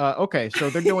tofu. Okay, so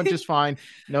they're doing just fine.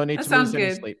 No need that to sounds lose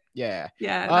any good. sleep. Yeah.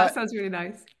 Yeah, Uh, that sounds really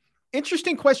nice.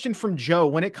 Interesting question from Joe.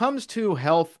 When it comes to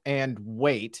health and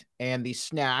weight and these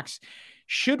snacks,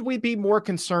 should we be more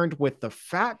concerned with the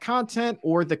fat content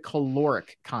or the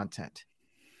caloric content?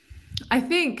 I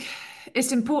think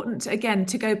it's important, again,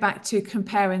 to go back to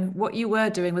comparing what you were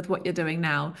doing with what you're doing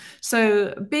now.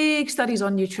 So, big studies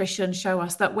on nutrition show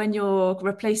us that when you're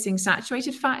replacing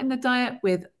saturated fat in the diet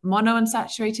with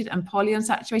monounsaturated and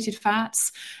polyunsaturated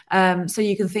fats, so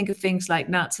you can think of things like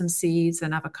nuts and seeds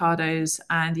and avocados,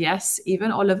 and yes,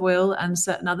 even olive oil and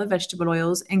certain other vegetable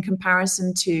oils, in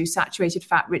comparison to saturated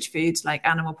fat rich foods like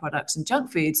animal products and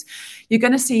junk foods, you're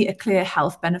going to see a clear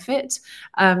health benefit.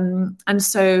 And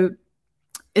so,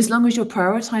 as long as you're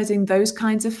prioritizing those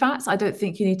kinds of fats, I don't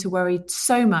think you need to worry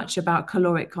so much about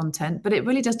caloric content, but it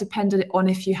really does depend on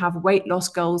if you have weight loss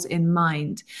goals in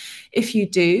mind. If you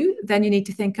do, then you need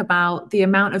to think about the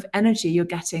amount of energy you're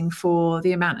getting for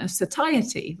the amount of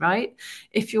satiety, right?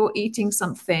 If you're eating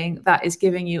something that is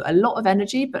giving you a lot of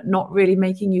energy, but not really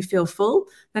making you feel full,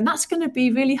 then that's going to be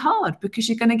really hard because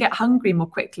you're going to get hungry more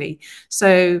quickly.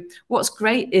 So what's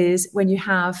great is when you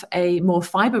have a more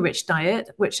fiber-rich diet,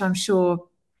 which I'm sure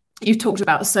you've talked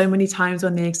about so many times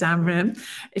on the exam room.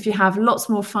 If you have lots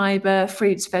more fiber,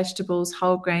 fruits, vegetables,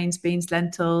 whole grains, beans,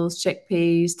 lentils,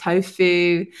 chickpeas,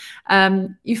 tofu,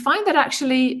 you find that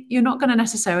actually you're not going to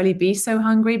necessarily be so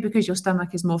hungry because your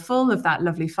stomach is more full of that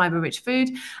lovely fiber-rich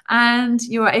food, and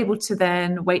you are able to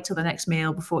then wait till the next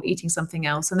meal before eating something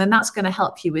else. And then that's going to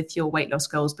help you with your weight loss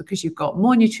goals because you've got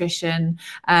more nutrition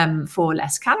for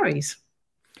less calories.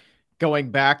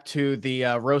 Going back to the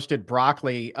roasted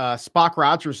broccoli, Spock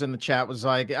Rogers in the chat was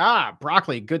like,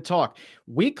 broccoli, good talk.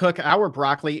 We cook our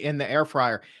broccoli in the air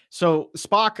fryer. So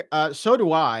Spock, so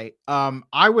do I.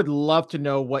 I would love to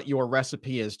know what your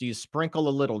recipe is. Do you sprinkle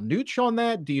a little nooch on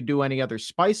that? Do you do any other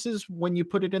spices when you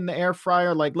put it in the air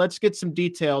fryer? Like, let's get some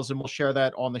details and we'll share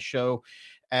that on the show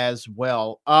as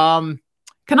well.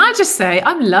 Can I just say,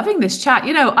 I'm loving this chat.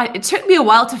 You know, it took me a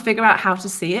while to figure out how to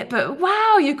see it, but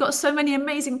wow, you've got so many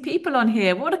amazing people on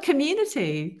here. What a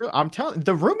community. I'm telling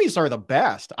the roomies are the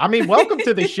best. I mean, welcome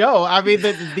to the show. I mean,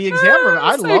 the exam room,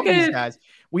 I So love good. these guys.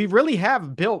 We really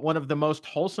have built one of the most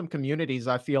wholesome communities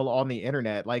I feel on the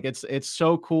internet. Like it's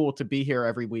so cool to be here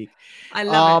every week. I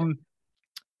love it.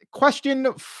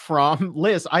 Question from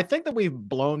Liz. I think that we've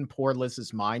blown poor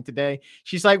Liz's mind today.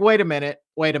 She's like, wait a minute.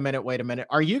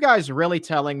 Are you guys really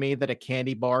telling me that a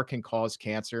candy bar can cause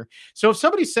cancer? So if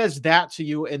somebody says that to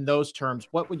you in those terms,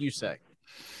 what would you say?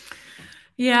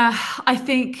 Yeah, I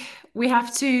think we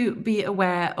have to be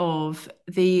aware of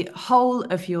the whole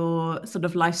of your sort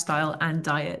of lifestyle and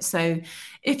diet. So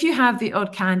if you have the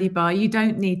odd candy bar, you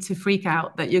don't need to freak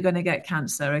out that you're going to get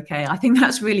cancer. Okay. I think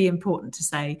that's really important to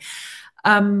say.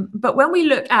 But when we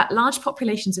look at large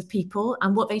populations of people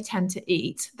and what they tend to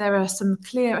eat, there are some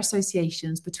clear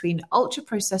associations between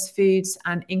ultra-processed foods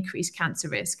and increased cancer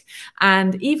risk.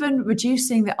 And even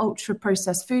reducing the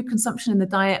ultra-processed food consumption in the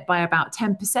diet by about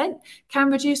 10%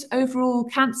 can reduce overall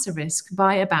cancer risk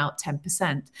by about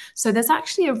 10%. So there's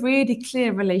actually a really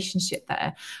clear relationship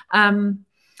there.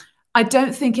 I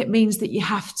don't think it means that you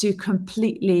have to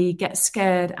completely get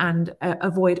scared and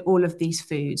avoid all of these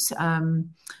foods.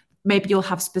 Maybe you'll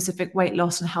have specific weight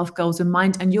loss and health goals in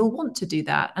mind, and you'll want to do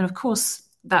that. And of course,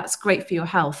 that's great for your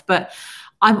health. But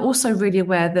I'm also really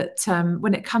aware that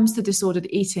when it comes to disordered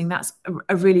eating, that's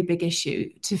a really big issue,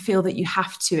 to feel that you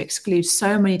have to exclude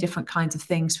so many different kinds of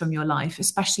things from your life,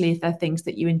 especially if they're things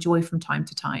that you enjoy from time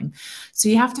to time. So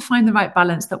you have to find the right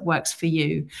balance that works for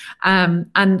you. And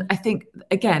I think,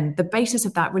 again, the basis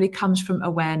of that really comes from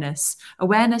awareness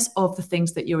of the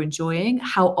things that you're enjoying,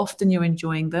 how often you're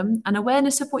enjoying them, and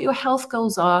awareness of what your health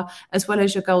goals are, as well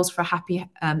as your goals for a happy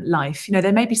life.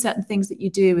 There may be certain things that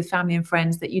you do with family and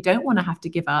friends that you don't want to have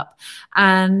to give up,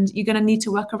 and you're going to need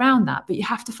to work around that, but you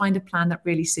have to find a plan that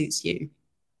really suits you.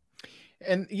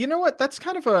 And you know what? That's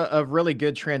kind of a really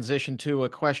good transition to a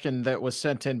question that was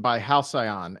sent in by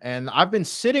Halcyon. And I've been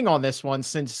sitting on this one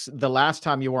since the last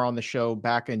time you were on the show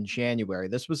back in January.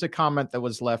 This was a comment that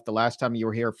was left the last time you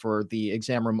were here for the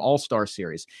Exam Room All-Star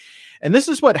series. And this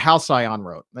is what Halcyon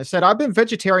wrote. I said, I've been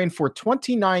vegetarian for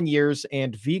 29 years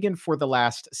and vegan for the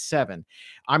last 7.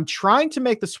 I'm trying to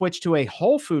make the switch to a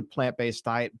whole food plant-based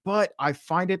diet, but I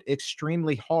find it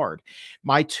extremely hard.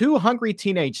 My 2 hungry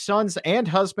teenage sons and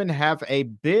husband have a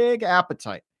big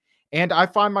appetite, and I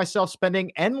find myself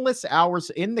spending endless hours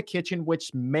in the kitchen,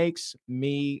 which makes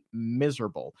me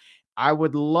miserable. I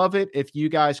would love it if you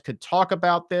guys could talk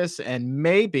about this and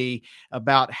maybe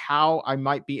about how I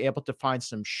might be able to find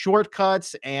some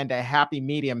shortcuts and a happy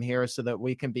medium here so that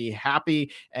we can be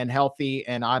happy and healthy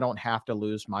and I don't have to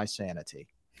lose my sanity.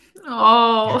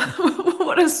 Oh,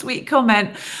 what a sweet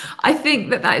comment. I think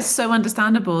that is so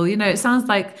understandable. It sounds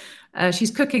like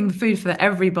she's cooking food for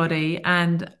everybody,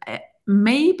 and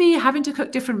maybe having to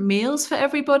cook different meals for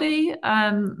everybody.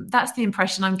 That's the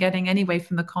impression I'm getting anyway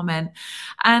from the comment.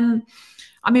 And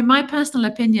I mean, my personal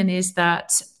opinion is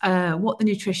that what the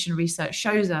nutrition research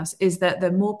shows us is that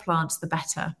the more plants, the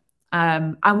better.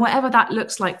 And whatever that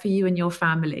looks like for you and your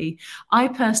family. I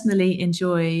personally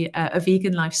enjoy a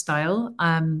vegan lifestyle.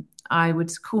 I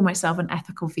would call myself an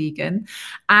ethical vegan,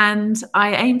 and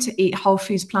I aim to eat whole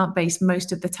foods, plant-based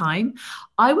most of the time.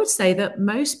 I would say that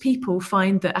most people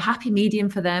find that a happy medium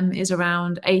for them is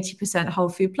around 80% whole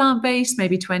food, plant-based,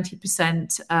 maybe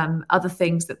 20% other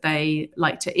things that they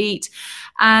like to eat.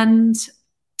 And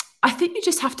I think you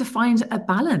just have to find a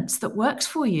balance that works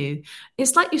for you.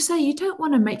 It's like you say, you don't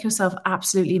want to make yourself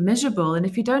absolutely miserable. And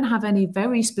if you don't have any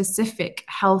very specific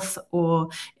health or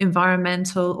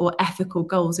environmental or ethical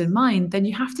goals in mind, then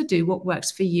you have to do what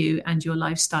works for you and your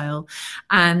lifestyle.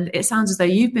 And it sounds as though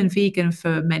you've been vegan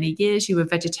for many years. You were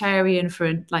vegetarian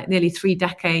for like nearly 3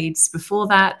 decades before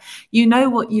that. You know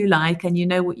what you like and you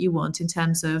know what you want in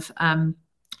terms of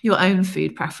your own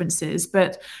food preferences,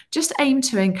 but just aim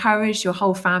to encourage your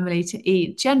whole family to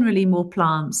eat generally more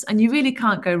plants, and you really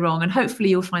can't go wrong. And hopefully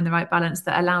you'll find the right balance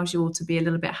that allows you all to be a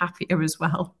little bit happier as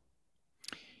well.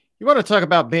 You want to talk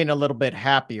about being a little bit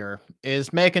happier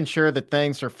is making sure that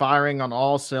things are firing on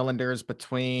all cylinders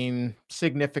between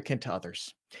significant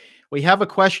others. We have a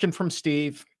question from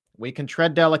Steve. We can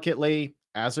tread delicately,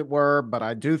 as it were, but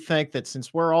I do think that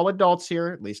since we're all adults here,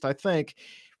 at least I think,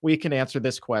 we can answer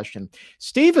this question.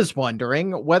 Steve is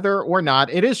wondering whether or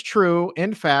not it is true,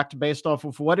 in fact, based off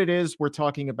of what it is we're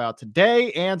talking about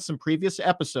today and some previous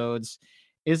episodes,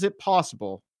 is it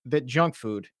possible that junk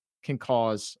food can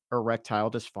cause erectile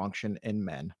dysfunction in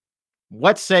men?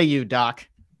 What say you, Doc?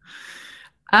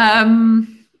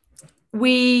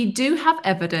 We do have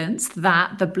evidence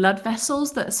that the blood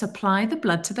vessels that supply the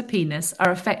blood to the penis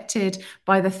are affected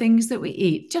by the things that we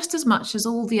eat just as much as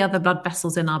all the other blood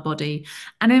vessels in our body.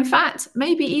 And in fact,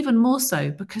 maybe even more so,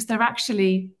 because they're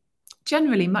actually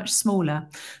generally much smaller.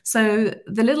 So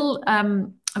the little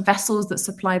vessels that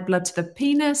supply blood to the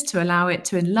penis to allow it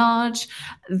to enlarge,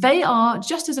 they are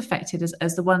just as affected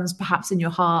as the ones perhaps in your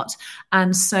heart.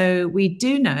 And so we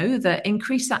do know that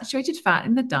increased saturated fat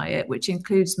in the diet, which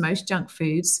includes most junk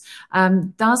foods,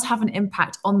 does have an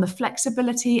impact on the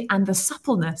flexibility and the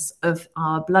suppleness of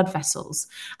our blood vessels.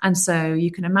 And so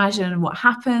you can imagine what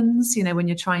happens, when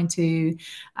you're trying to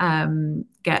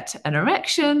get an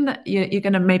erection, you're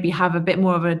going to maybe have a bit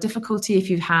more of a difficulty if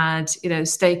you've had,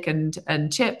 steak and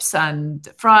chips and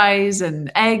fries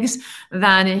and eggs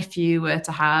than if you were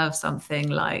to have something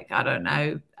like,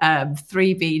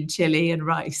 3-bean chili and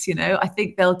rice. I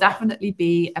think there'll definitely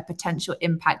be a potential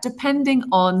impact depending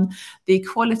on the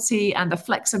quality and the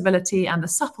flexibility and the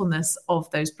suppleness of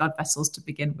those blood vessels to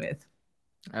begin with.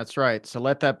 That's right. So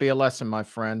let that be a lesson, my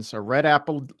friends. A red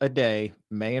apple a day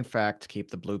may, in fact, keep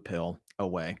the blue pill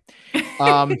away.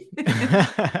 Let's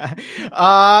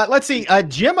see.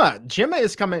 Gemma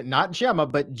is coming, not Gemma,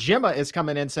 but Gemma is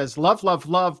coming in, says, love, love,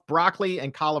 love broccoli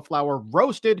and cauliflower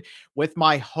roasted with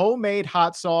my homemade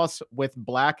hot sauce with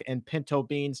black and pinto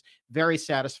beans. Very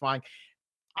satisfying.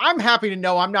 I'm happy to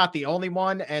know I'm not the only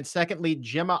one. And secondly,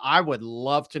 Gemma, I would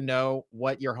love to know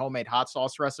what your homemade hot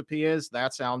sauce recipe is.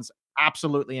 That sounds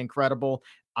absolutely incredible.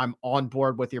 I'm on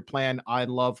board with your plan. I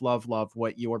love, love, love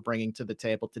what you are bringing to the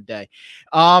table today.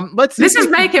 Let's see. This is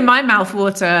making my mouth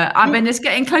water. I mean, it's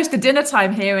getting close to dinner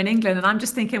time here in England, and I'm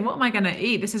just thinking, what am I going to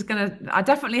eat? I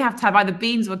definitely have to have either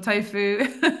beans or tofu.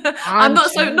 I'm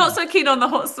not so keen on the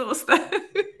hot sauce though.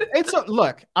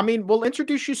 Look, I mean, we'll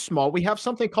introduce you small. We have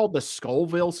something called the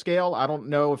Scoville scale. I don't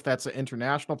know if that's an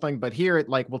international thing, but here it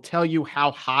will tell you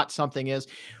how hot something is.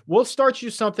 We'll start you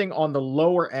something on the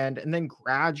lower end and then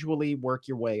gradually work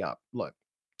your way up. Look,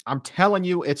 I'm telling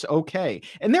you, it's okay.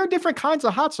 And there are different kinds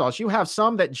of hot sauce. You have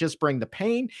some that just bring the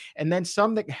pain, and then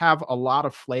some that have a lot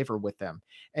of flavor with them.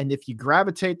 And if you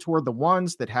gravitate toward the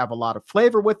ones that have a lot of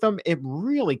flavor with them, it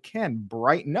really can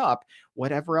brighten up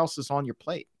whatever else is on your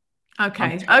plate.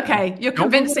 Okay. You're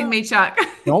convincing me, Chuck.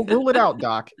 Don't rule it out,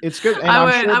 Doc. It's good. And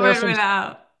I won't rule it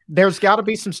out. There's got to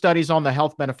be some studies on the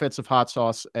health benefits of hot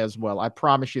sauce as well. I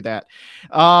promise you that.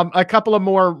 A couple of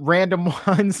more random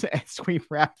ones as we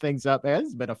wrap things up. This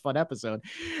has been a fun episode.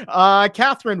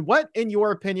 Catherine, what, in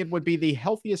your opinion, would be the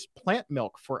healthiest plant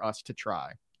milk for us to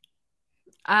try?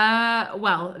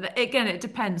 Well, again, it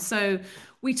depends. So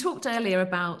we talked earlier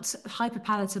about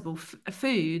hyperpalatable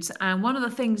foods, and one of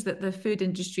the things that the food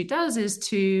industry does is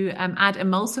to add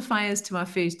emulsifiers to our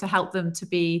foods to help them to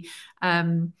be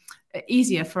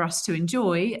easier for us to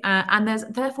enjoy. And there's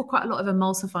therefore quite a lot of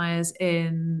emulsifiers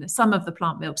in some of the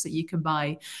plant milks that you can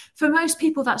buy. For most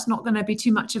people, that's not going to be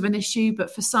too much of an issue,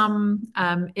 but for some,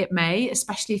 it may,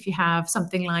 especially if you have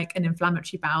something like an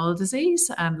inflammatory bowel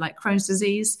disease, like Crohn's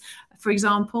disease, for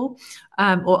example,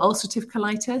 or ulcerative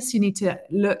colitis. You need to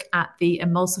look at the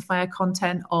emulsifier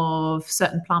content of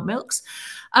certain plant milks.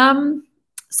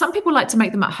 Some people like to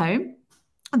make them at home.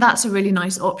 That's a really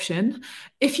nice option.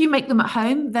 If you make them at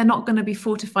home, they're not going to be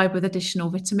fortified with additional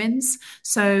vitamins.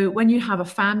 So when you have a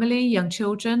family, young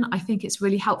children, I think it's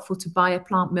really helpful to buy a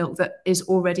plant milk that is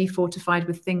already fortified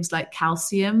with things like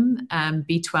calcium,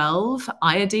 B12,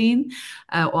 iodine,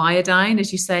 or iodine,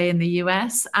 as you say in the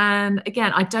US. And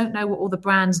again, I don't know what all the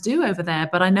brands do over there,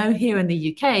 but I know here in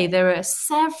the UK, there are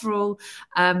several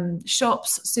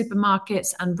shops,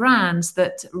 supermarkets, and brands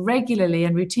that regularly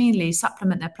and routinely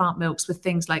supplement their plant milks with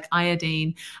things like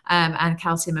iodine and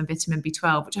calcium and vitamin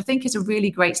B12, which I think is a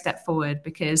really great step forward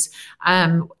because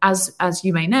as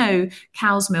you may know,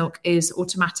 cow's milk is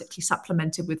automatically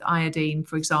supplemented with iodine,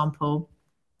 for example.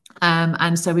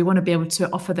 And so we want to be able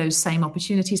to offer those same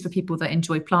opportunities for people that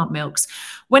enjoy plant milks.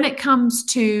 When it comes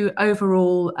to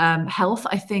overall health,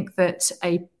 I think that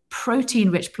a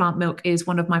protein-rich plant milk is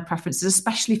one of my preferences,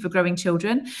 especially for growing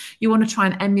children. You want to try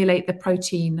and emulate the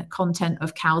protein content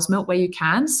of cow's milk where you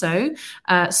can. So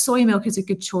soy milk is a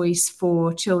good choice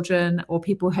for children or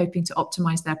people hoping to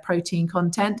optimize their protein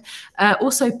content.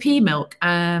 Also, pea milk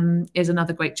is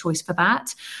another great choice for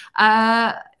that.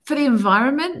 For the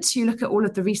environment, you look at all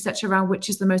of the research around which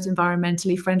is the most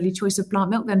environmentally friendly choice of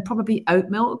plant milk, then probably oat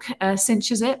milk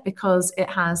cinches it because it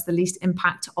has the least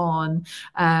impact on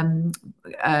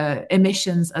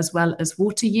emissions as well as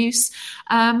water use.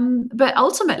 But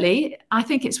ultimately, I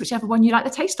think it's whichever one you like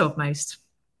the taste of most.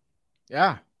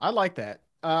 Yeah, I like that.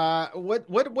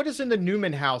 What is in the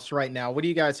Newman house right now? What do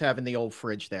you guys have in the old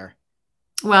fridge there?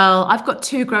 Well, I've got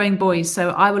 2 growing boys,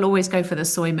 so I will always go for the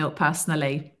soy milk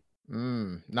personally.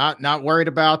 Not worried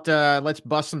about, let's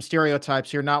bust some stereotypes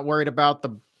here. Not worried about the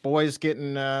boys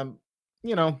getting,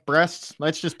 breasts.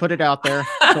 Let's just put it out there.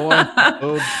 Soy,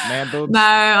 boobs, man boobs. No,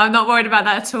 I'm not worried about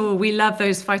that at all. We love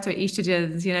those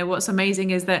phytoestrogens. What's amazing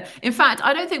is that, in fact,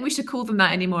 I don't think we should call them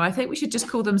that anymore. I think we should just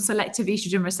call them selective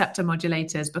estrogen receptor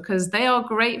modulators because they are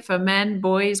great for men,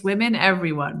 boys, women,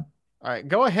 everyone. All right,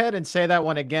 go ahead and say that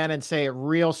one again and say it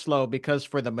real slow because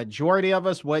for the majority of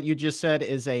us, what you just said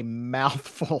is a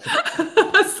mouthful.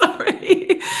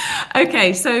 Sorry.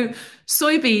 Okay, so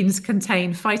soybeans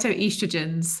contain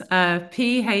phytoestrogens,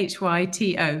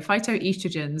 PHYTO,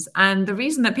 phytoestrogens. And the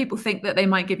reason that people think that they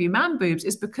might give you man boobs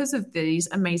is because of these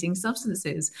amazing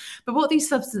substances. But what these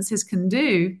substances can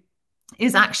do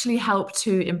is actually help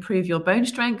to improve your bone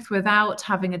strength without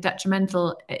having a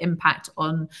detrimental impact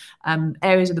on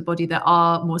areas of the body that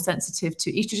are more sensitive to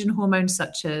estrogen hormones,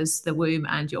 such as the womb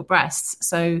and your breasts.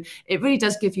 So it really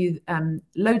does give you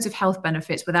loads of health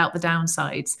benefits without the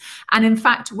downsides. And in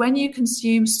fact, when you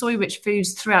consume soy-rich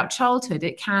foods throughout childhood,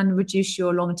 it can reduce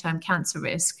your long-term cancer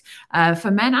risk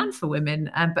for men and for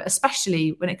women, but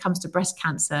especially when it comes to breast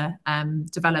cancer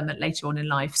development later on in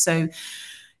life. So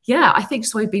yeah, I think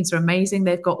soybeans are amazing.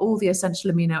 They've got all the essential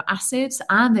amino acids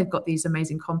and they've got these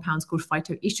amazing compounds called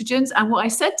phytoestrogens. And what I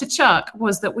said to Chuck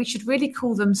was that we should really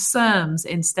call them SERMs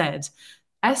instead.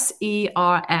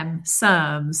 SERM,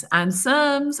 SERMs. And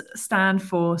SERMs stand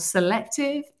for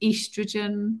selective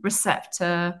estrogen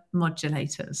receptor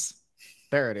modulators.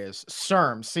 There it is.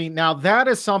 SERM. See, now that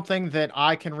is something that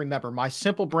I can remember. My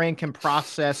simple brain can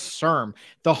process SERM.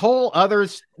 The whole other,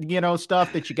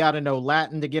 stuff that you got to know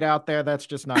Latin to get out there, that's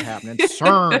just not happening.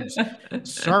 SERMs.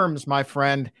 SERMs, my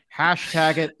friend.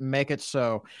 Hashtag it, make it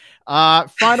so.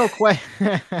 Final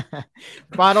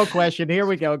question. Here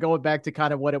we go. Going back to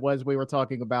kind of what it was we were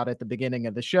talking about at the beginning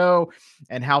of the show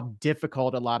and how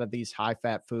difficult a lot of these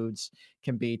high-fat foods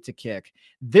can be to kick.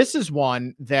 This is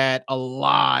one that a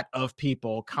lot of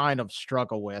people kind of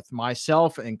struggle with,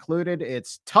 myself included.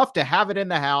 It's tough to have it in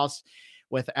the house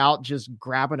without just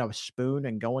grabbing a spoon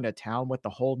and going to town with the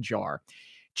whole jar.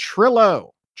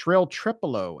 Trill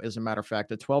Tripolo, as a matter of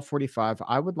fact, at 12:45,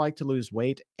 I would like to lose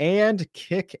weight and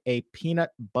kick a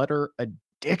peanut butter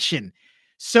addiction.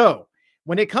 So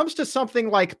when it comes to something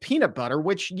like peanut butter,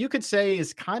 which you could say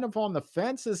is kind of on the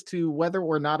fence as to whether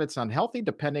or not it's unhealthy,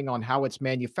 depending on how it's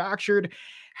manufactured,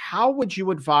 how would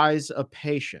you advise a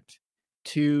patient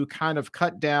to kind of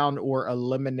cut down or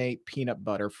eliminate peanut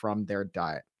butter from their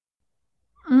diet?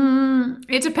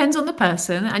 It depends on the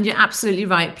person, and you're absolutely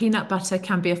right. Peanut butter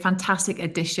can be a fantastic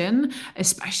addition,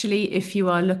 especially if you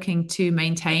are looking to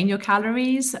maintain your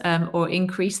calories or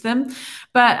increase them.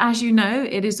 But as you know,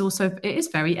 it is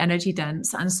very energy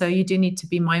dense, and so you do need to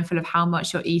be mindful of how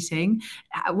much you're eating,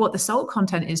 what the salt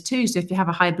content is too. So if you have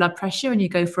a high blood pressure and you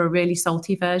go for a really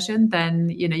salty version, then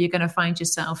you're going to find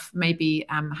yourself maybe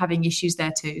having issues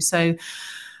there too. So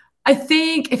I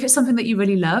think if it's something that you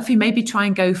really love, you maybe try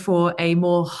and go for a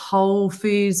more whole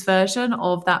foods version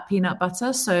of that peanut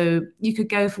butter. So you could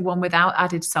go for one without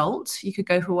added salt. You could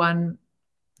go for one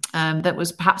that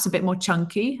was perhaps a bit more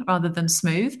chunky rather than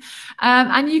smooth.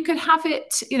 And you could have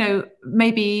it,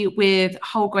 maybe with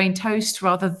whole grain toast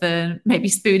rather than maybe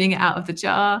spooning it out of the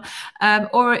jar.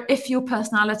 Or if your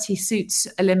personality suits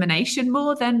elimination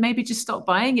more, then maybe just stop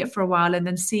buying it for a while and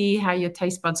then see how your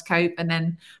taste buds cope. And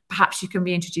then perhaps you can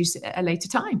reintroduce it at a later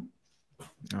time.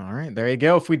 All right, there you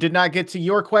go. If we did not get to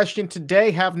your question today,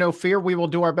 have no fear. We will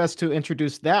do our best to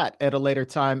introduce that at a later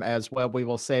time as well. We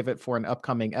will save it for an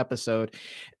upcoming episode.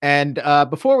 And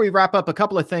before we wrap up, a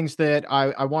couple of things that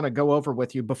I want to go over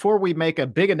with you before we make a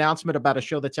big announcement about a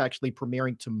show that's actually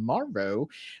premiering tomorrow.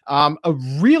 A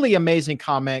really amazing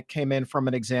comment came in from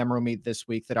an exam roomie this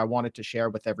week that I wanted to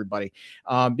share with everybody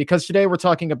because today we're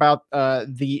talking about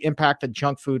the impact that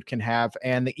junk food can have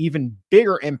and the even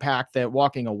bigger impact that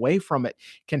walking away from it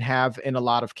can have in a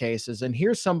lot of cases. And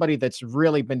here's somebody that's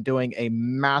really been doing a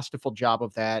masterful job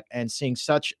of that and seeing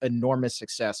such enormous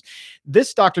success.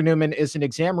 This Dr. Newman is an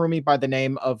exam roomie by the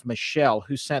name of Michelle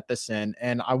who sent this in,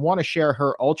 and I want to share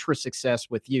her ultra success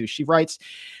with you. She writes,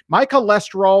 my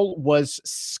cholesterol was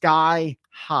sky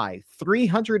high,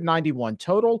 391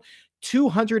 total,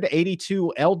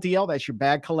 282 LDL, that's your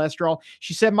bad cholesterol.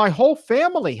 She said, my whole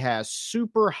family has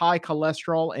super high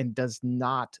cholesterol and does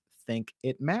not think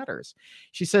it matters.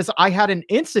 She says, I had an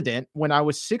incident when I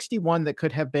was 61 that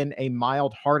could have been a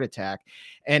mild heart attack.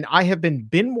 And I have been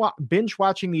binge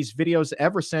watching these videos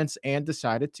ever since and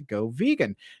decided to go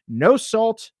vegan. No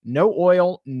salt, no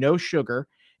oil, no sugar.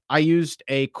 I used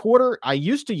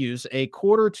to use a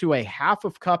quarter to a half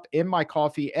of cup in my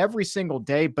coffee every single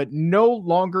day, but no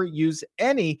longer use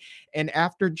any. And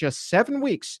after just 7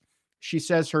 weeks, she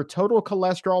says her total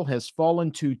cholesterol has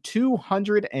fallen to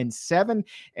 207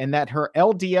 and that her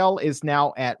LDL is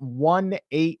now at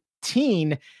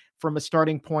 118 from a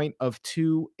starting point of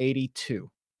 282.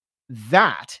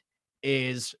 That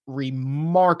is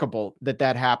remarkable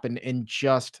that happened in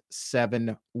just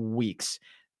 7 weeks.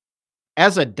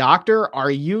 As a doctor,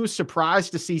 are you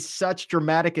surprised to see such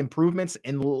dramatic improvements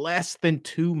in less than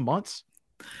 2 months?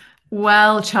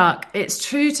 Well, Chuck, it's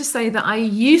true to say that I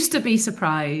used to be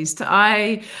surprised.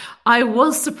 I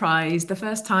was surprised the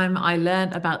first time I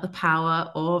learned about the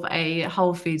power of a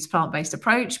whole foods plant-based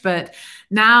approach. But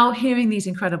now hearing these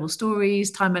incredible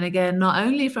stories time and again, not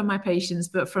only from my patients,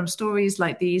 but from stories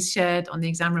like these shared on the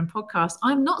Exam Room podcast,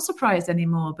 I'm not surprised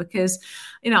anymore because,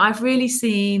 I've really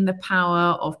seen the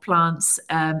power of plants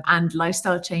and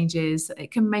lifestyle changes.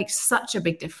 It can make such a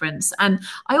big difference. And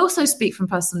I also speak from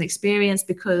personal experience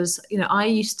because I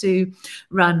used to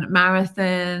run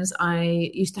marathons.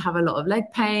 I used to have a lot of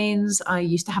leg pains. I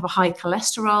used to have a high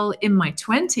cholesterol in my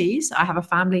 20s. I have a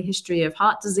family history of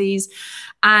heart disease.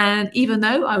 And even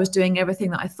though I was doing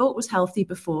everything that I thought was healthy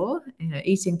before,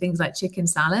 eating things like chicken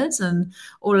salads and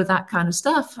all of that kind of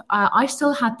stuff, I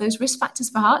still had those risk factors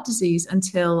for heart disease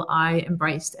until I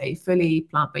embraced a fully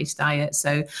plant-based diet.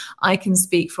 So I can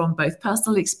speak from both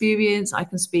personal experience, I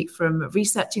can speak from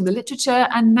researching the literature,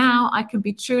 and now I can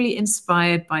be truly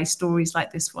inspired by stories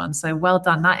like this one. So well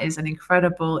done. That is an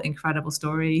incredible, incredible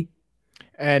story.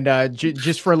 And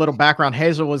just for a little background,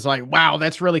 Hazel was like, wow,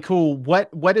 that's really cool.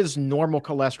 What is normal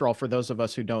cholesterol for those of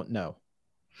us who don't know?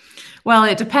 Well,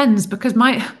 it depends, because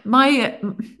my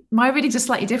readings are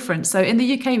slightly different. So in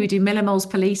the UK, we do millimoles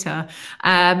per litre.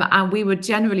 And we would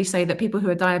generally say that people who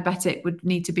are diabetic would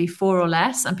need to be 4 or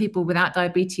less, and people without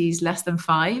diabetes less than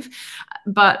 5.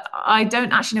 But I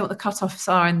don't actually know what the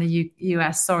cutoffs are in the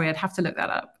US. Sorry, I'd have to look that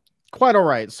up. Quite all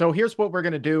right. So here's what we're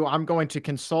going to do. I'm going to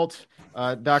consult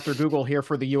Dr. Google here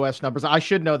for the U.S. numbers. I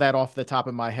should know that off the top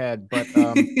of my head, but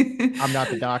I'm not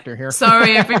the doctor here.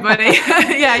 Sorry, everybody.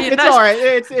 Yeah, it's all right.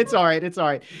 It's all right. It's all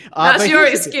right. That's your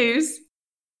excuse.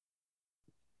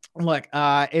 Look,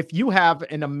 if you have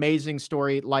an amazing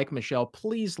story like Michelle,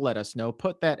 please let us know.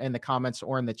 Put that in the comments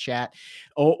or in the chat,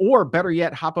 or better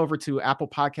yet, hop over to Apple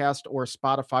Podcast or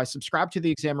Spotify. Subscribe to the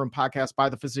Exam Room Podcast by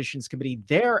the Physicians Committee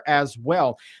there as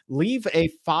well. Leave a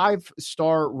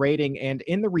 5-star rating, and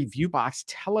in the review box,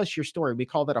 tell us your story. We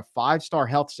call that a 5-star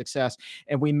health success,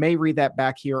 and we may read that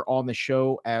back here on the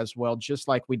show as well, just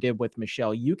like we did with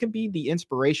Michelle. You can be the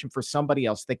inspiration for somebody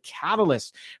else, the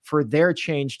catalyst for their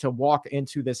change to walk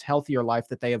into this healthier life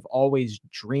that they have always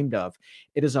dreamed of.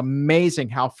 It is amazing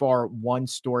how far one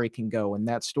story can go, and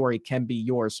that story can be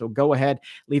yours. So go ahead,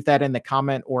 leave that in the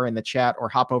comment or in the chat, or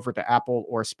hop over to Apple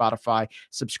or Spotify,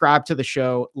 subscribe to the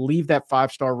show, leave that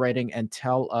 5-star rating, and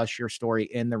tell us your story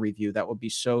in the review. That would be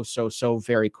so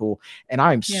very cool. And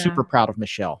I am super proud of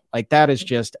Michelle. Like, that is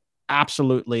just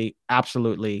absolutely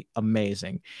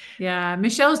amazing. Yeah,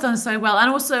 Michelle's done so well. And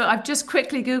also, I've just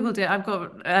quickly Googled it. I've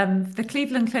got the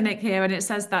Cleveland Clinic here, and it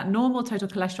says that normal total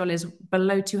cholesterol is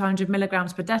below 200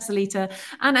 milligrams per deciliter,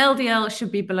 and LDL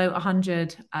should be below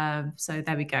 100. So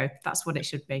there we go. That's what it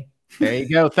should be. There you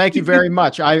go. Thank you very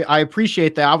much. I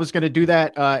appreciate that. I was going to do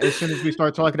that as soon as we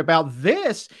start talking about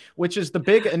this, which is the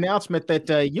big announcement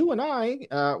that you and I,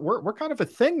 we're kind of a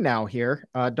thing now here.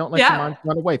 Don't let your mind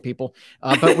run away, people.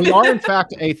 But we are, in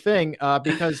fact, a thing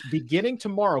because beginning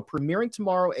tomorrow, premiering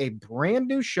tomorrow, a brand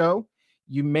new show.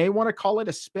 You may want to call it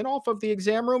a spinoff of the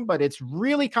Exam Room, but it's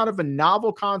really kind of a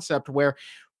novel concept where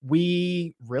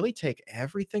we really take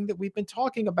everything that we've been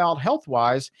talking about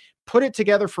health-wise, put it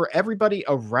together for everybody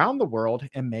around the world,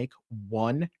 and make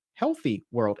one healthy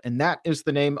world. And that is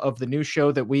the name of the new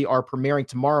show that we are premiering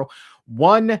tomorrow,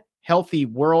 One Healthy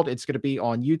World. It's going to be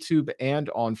on YouTube and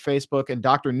on Facebook. And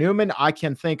Dr. Newman, I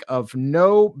can think of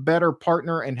no better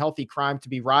partner in healthy crime to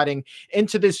be riding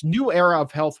into this new era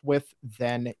of health with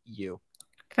than you.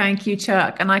 Thank you,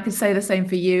 Chuck. And I could say the same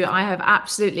for you. I have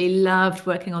absolutely loved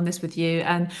working on this with you.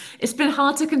 And it's been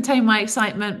hard to contain my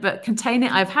excitement, but contain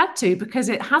it I've had to, because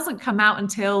it hasn't come out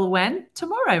until when?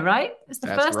 Tomorrow, right? It's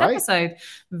the first episode.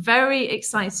 Very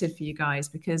excited for you guys,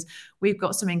 because we've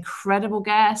got some incredible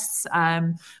guests.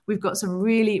 We've got some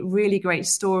really, really great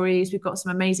stories. We've got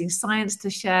some amazing science to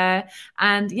share.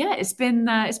 And yeah, it's been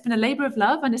a labor of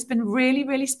love, and it's been really,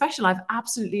 really special. I've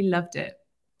absolutely loved it.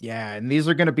 Yeah, and these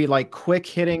are going to be like quick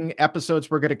hitting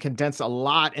episodes. We're going to condense a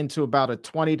lot into about a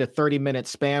 20 to 30 minute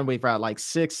span. We've got like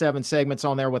 6-7 segments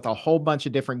on there with a whole bunch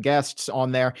of different guests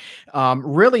on there.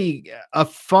 Really a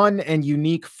fun and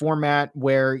unique format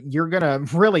where you're going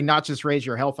to really not just raise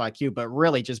your health IQ, but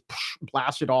really just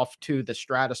blast it off to the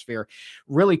stratosphere.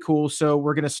 Really cool. So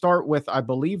we're going to start with, I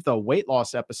believe, the weight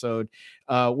loss episode,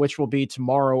 which will be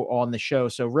tomorrow on the show.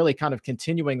 So really kind of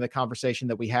continuing the conversation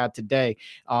that we had today,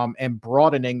 and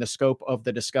broadening the scope of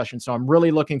the discussion. So I'm really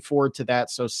looking forward to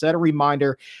that. So set a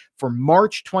reminder for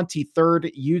March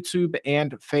 23rd, YouTube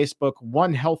and Facebook,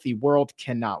 One Healthy World.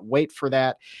 Cannot wait for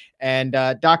that. And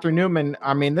Dr. Newman,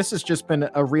 I mean, this has just been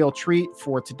a real treat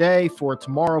for today, for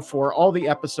tomorrow, for all the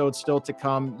episodes still to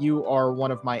come. You are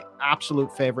one of my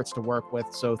absolute favorites to work with.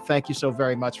 So thank you so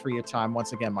very much for your time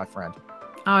once again, my friend.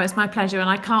 Oh, it's my pleasure. And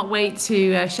I can't wait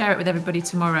to share it with everybody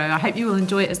tomorrow. I hope you will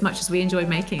enjoy it as much as we enjoyed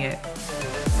making it.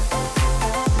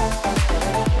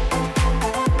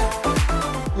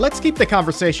 Let's keep the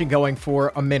conversation going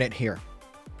for a minute here.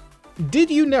 Did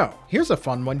you know, here's a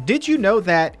fun one. Did you know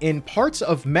that in parts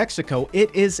of Mexico,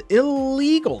 it is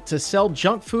illegal to sell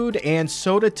junk food and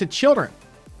soda to children?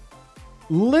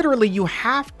 Literally, you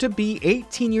have to be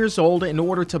 18 years old in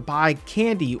order to buy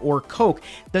candy or Coke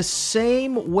the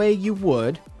same way you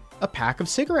would a pack of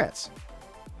cigarettes.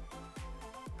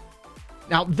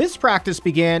 Now, this practice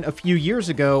began a few years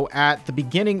ago at the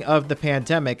beginning of the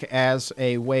pandemic as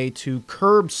a way to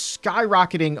curb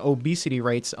skyrocketing obesity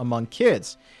rates among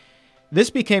kids. This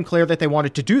became clear that they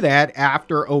wanted to do that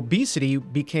after obesity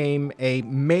became a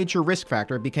major risk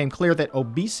factor. It became clear that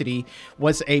obesity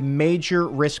was a major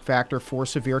risk factor for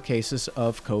severe cases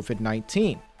of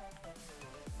COVID-19.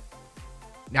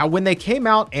 Now, when they came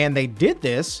out and they did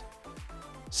this,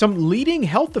 some leading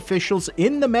health officials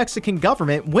in the Mexican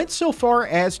government went so far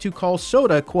as to call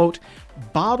soda, quote,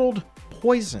 bottled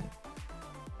poison.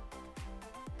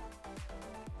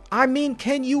 I mean,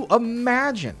 can you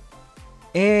imagine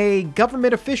a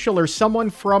government official or someone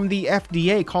from the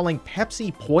FDA calling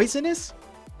Pepsi poisonous?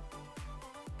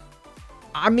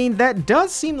 I mean, that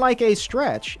does seem like a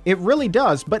stretch. It really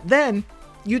does. But then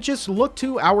you just look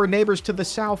to our neighbors to the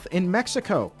south in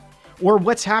Mexico, or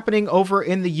what's happening over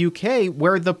in the UK,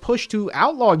 where the push to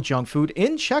outlaw junk food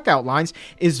in checkout lines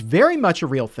is very much a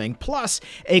real thing, plus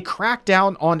a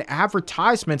crackdown on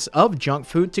advertisements of junk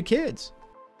food to kids.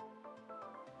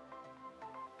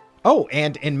 Oh,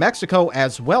 and in Mexico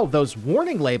as well, those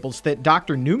warning labels that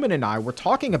Dr. Newman and I were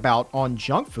talking about on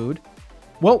junk food,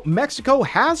 well, Mexico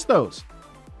has those.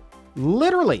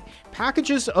 Literally,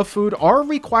 packages of food are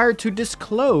required to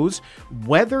disclose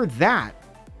whether that,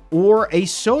 or a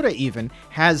soda even,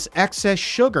 has excess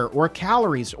sugar or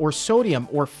calories or sodium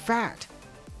or fat.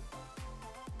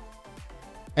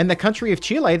 In the country of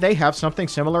Chile, they have something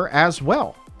similar as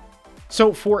well.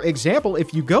 So, for example,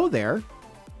 if you go there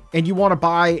and you want to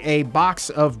buy a box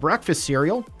of breakfast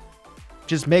cereal,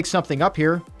 just make something up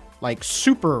here, like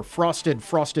super frosted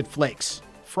flakes,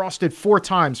 frosted 4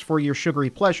 times for your sugary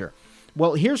pleasure.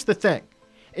 Well, here's the thing.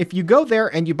 If you go there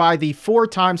and you buy the 4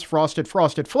 times frosted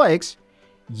flakes,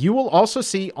 you will also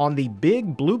see on the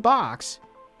big blue box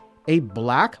a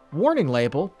black warning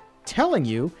label telling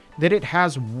you that it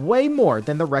has way more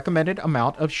than the recommended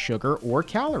amount of sugar or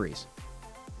calories.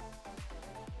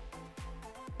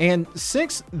 And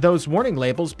since those warning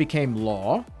labels became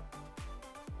law,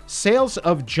 sales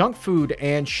of junk food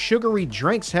and sugary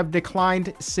drinks have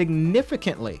declined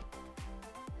significantly.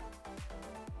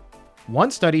 One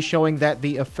study showing that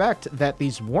the effect that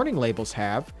these warning labels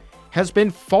have has been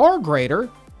far greater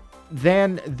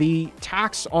than the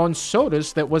tax on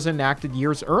sodas that was enacted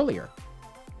years earlier.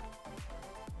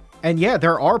 And yeah,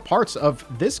 there are parts of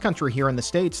this country here in the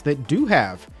States that do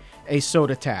have a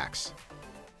soda tax.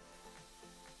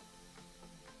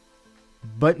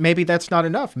 But maybe that's not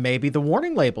enough. Maybe the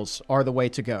warning labels are the way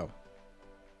to go.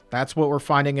 That's what we're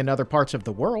finding in other parts of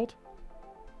the world.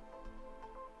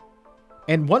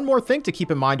 And one more thing to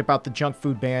keep in mind about the junk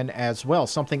food ban as well,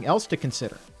 something else to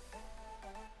consider.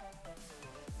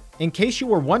 In case you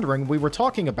were wondering, we were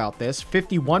talking about this,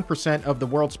 51% of the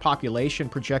world's population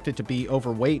projected to be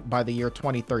overweight by the year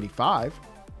 2035.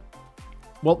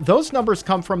 Well, those numbers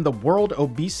come from the World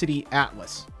Obesity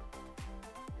Atlas.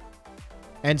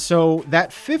 And so that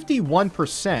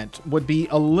 51% would be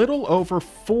a little over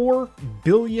 4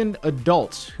 billion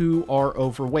adults who are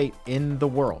overweight in the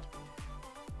world.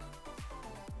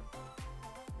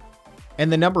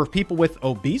 And the number of people with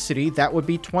obesity, that would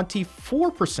be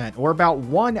 24%, or about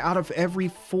 1 out of every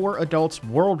 4 adults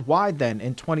worldwide then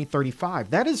in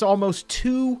 2035. That is almost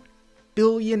 2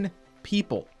 billion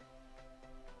people.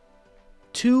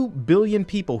 2 billion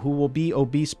people who will be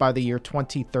obese by the year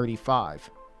 2035.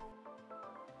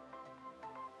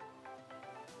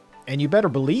 And you better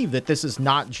believe that this is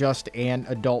not just an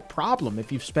adult problem.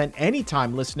 If you've spent any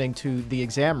time listening to The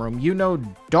Exam Room, you know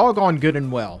doggone good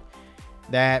and well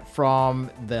that from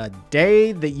the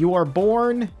day that you are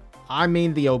born, I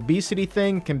mean, the obesity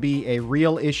thing can be a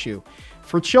real issue.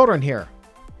 For children here,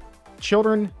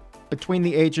 children between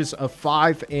the ages of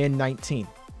 5 and 19,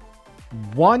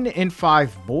 1 in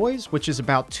 5 boys, which is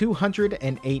about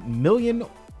 208 million,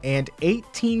 and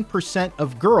 18%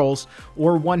 of girls,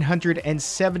 or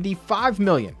 175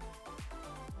 million,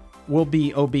 will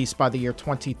be obese by the year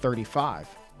 2035.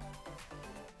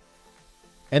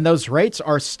 And those rates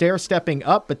are stair-stepping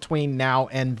up between now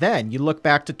and then. You look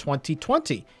back to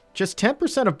 2020, just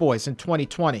 10% of boys in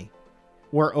 2020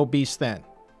 were obese then.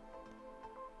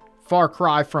 Far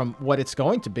cry from what it's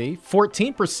going to be.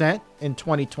 14% in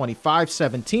 2025,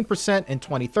 17% in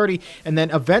 2030, and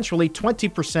then eventually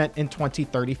 20% in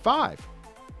 2035.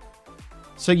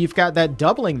 So you've got that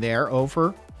doubling there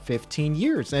over 15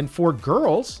 years. And for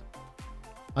girls,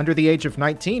 under the age of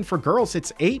 19, for girls,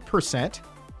 it's 8%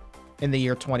 in the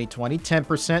year 2020,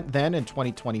 10% then in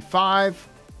 2025,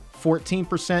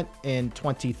 14% in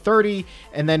 2030,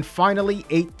 and then finally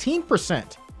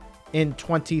 18% in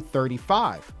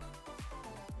 2035.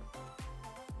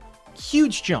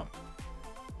 Huge jump.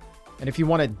 And if you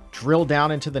want to drill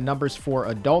down into the numbers for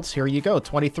adults, here you go.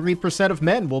 23% of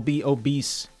men will be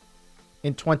obese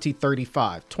in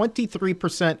 2035.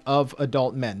 23% of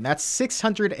adult men. That's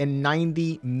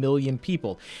 690 million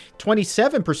people.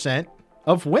 27%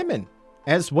 of women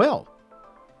as well.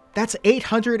 That's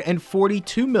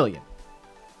 842 million.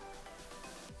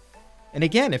 And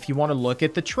again, if you want to look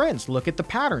at the trends, look at the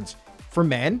patterns. For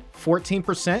men,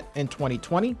 14% in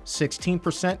 2020,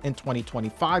 16% in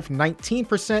 2025,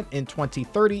 19% in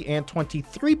 2030, and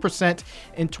 23%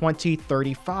 in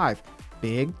 2035.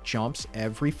 Big jumps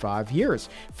every 5 years.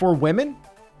 For women,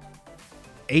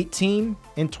 18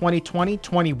 in 2020,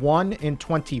 21 in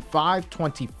 25,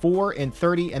 24 in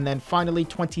 30, and then finally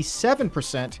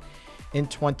 27% in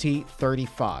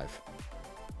 2035.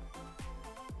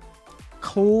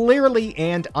 Clearly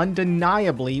and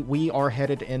undeniably, we are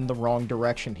headed in the wrong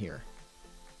direction here.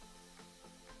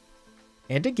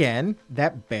 And again,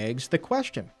 that begs the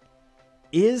question.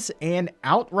 Is an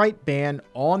outright ban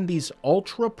on these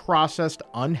ultra-processed,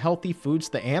 unhealthy foods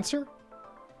the answer?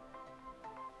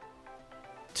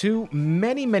 To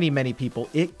many, many, many people,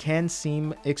 it can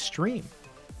seem extreme.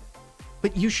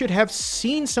 But you should have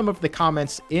seen some of the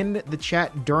comments in the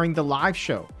chat during the live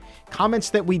show. Comments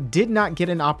that we did not get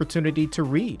an opportunity to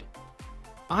read.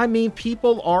 I mean,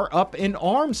 people are up in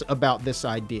arms about this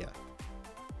idea,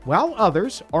 while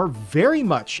others are very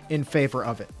much in favor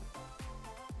of it.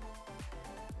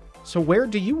 So where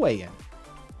do you weigh in?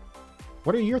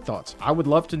 What are your thoughts? I would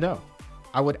love to know.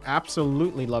 I would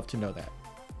absolutely love to know that.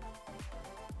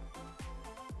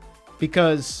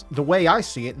 Because the way I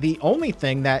see it, the only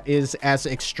thing that is as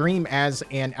extreme as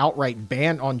an outright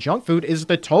ban on junk food is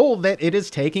the toll that it is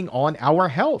taking on our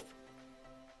health.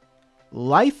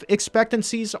 Life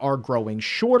expectancies are growing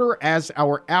shorter as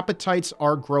our appetites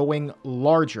are growing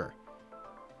larger.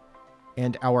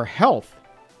 And our health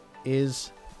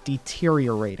is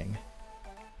deteriorating.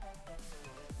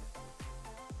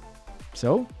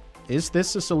 So, is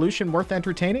this a solution worth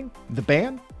entertaining? The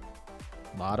ban?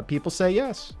 A lot of people say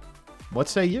yes. What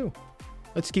say you?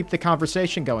 Let's keep the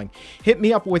conversation going. Hit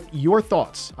me up with your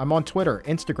thoughts. I'm on Twitter,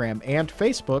 Instagram, and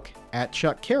Facebook at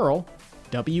Chuck Carroll,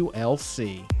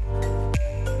 WLC.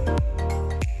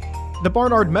 The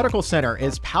Barnard Medical Center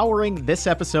is powering this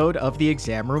episode of the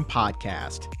Exam Room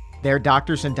Podcast. Their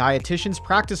doctors and dietitians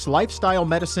practice lifestyle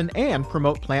medicine and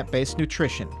promote plant-based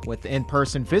nutrition, with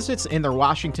in-person visits in their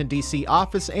Washington, D.C.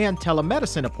 office and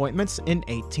telemedicine appointments in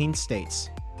 18 states.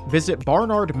 Visit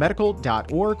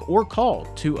barnardmedical.org or call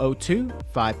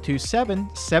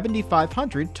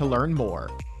 202-527-7500 to learn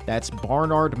more. That's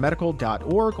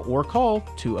barnardmedical.org or call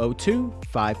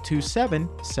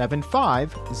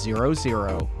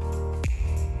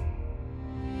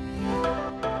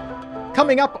 202-527-7500.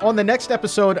 Coming up on the next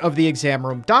episode of The Exam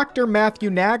Room, Dr.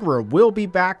 Matthew Nagra will be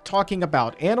back talking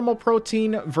about animal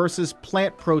protein versus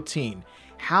plant protein.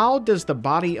 How does the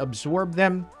body absorb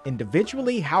them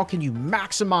individually? How can you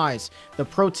maximize the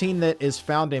protein that is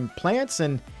found in plants?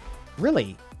 And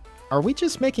really, are we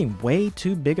just making way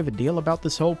too big of a deal about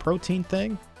this whole protein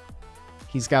thing?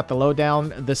 He's got the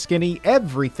lowdown, the skinny,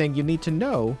 everything you need to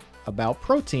know about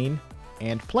protein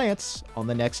and plants on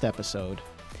the next episode.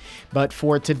 But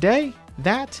for today,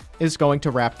 that is going to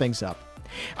wrap things up.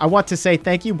 I want to say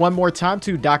thank you one more time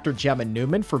to Dr. Gemma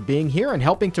Newman for being here and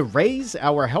helping to raise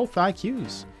our health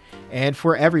IQs. And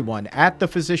for everyone at the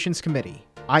Physicians Committee,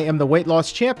 I am the weight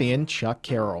loss champion, Chuck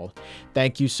Carroll.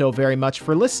 Thank you so very much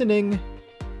for listening.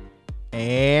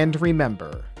 And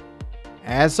remember,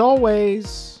 as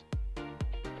always,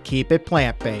 keep it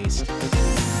plant-based.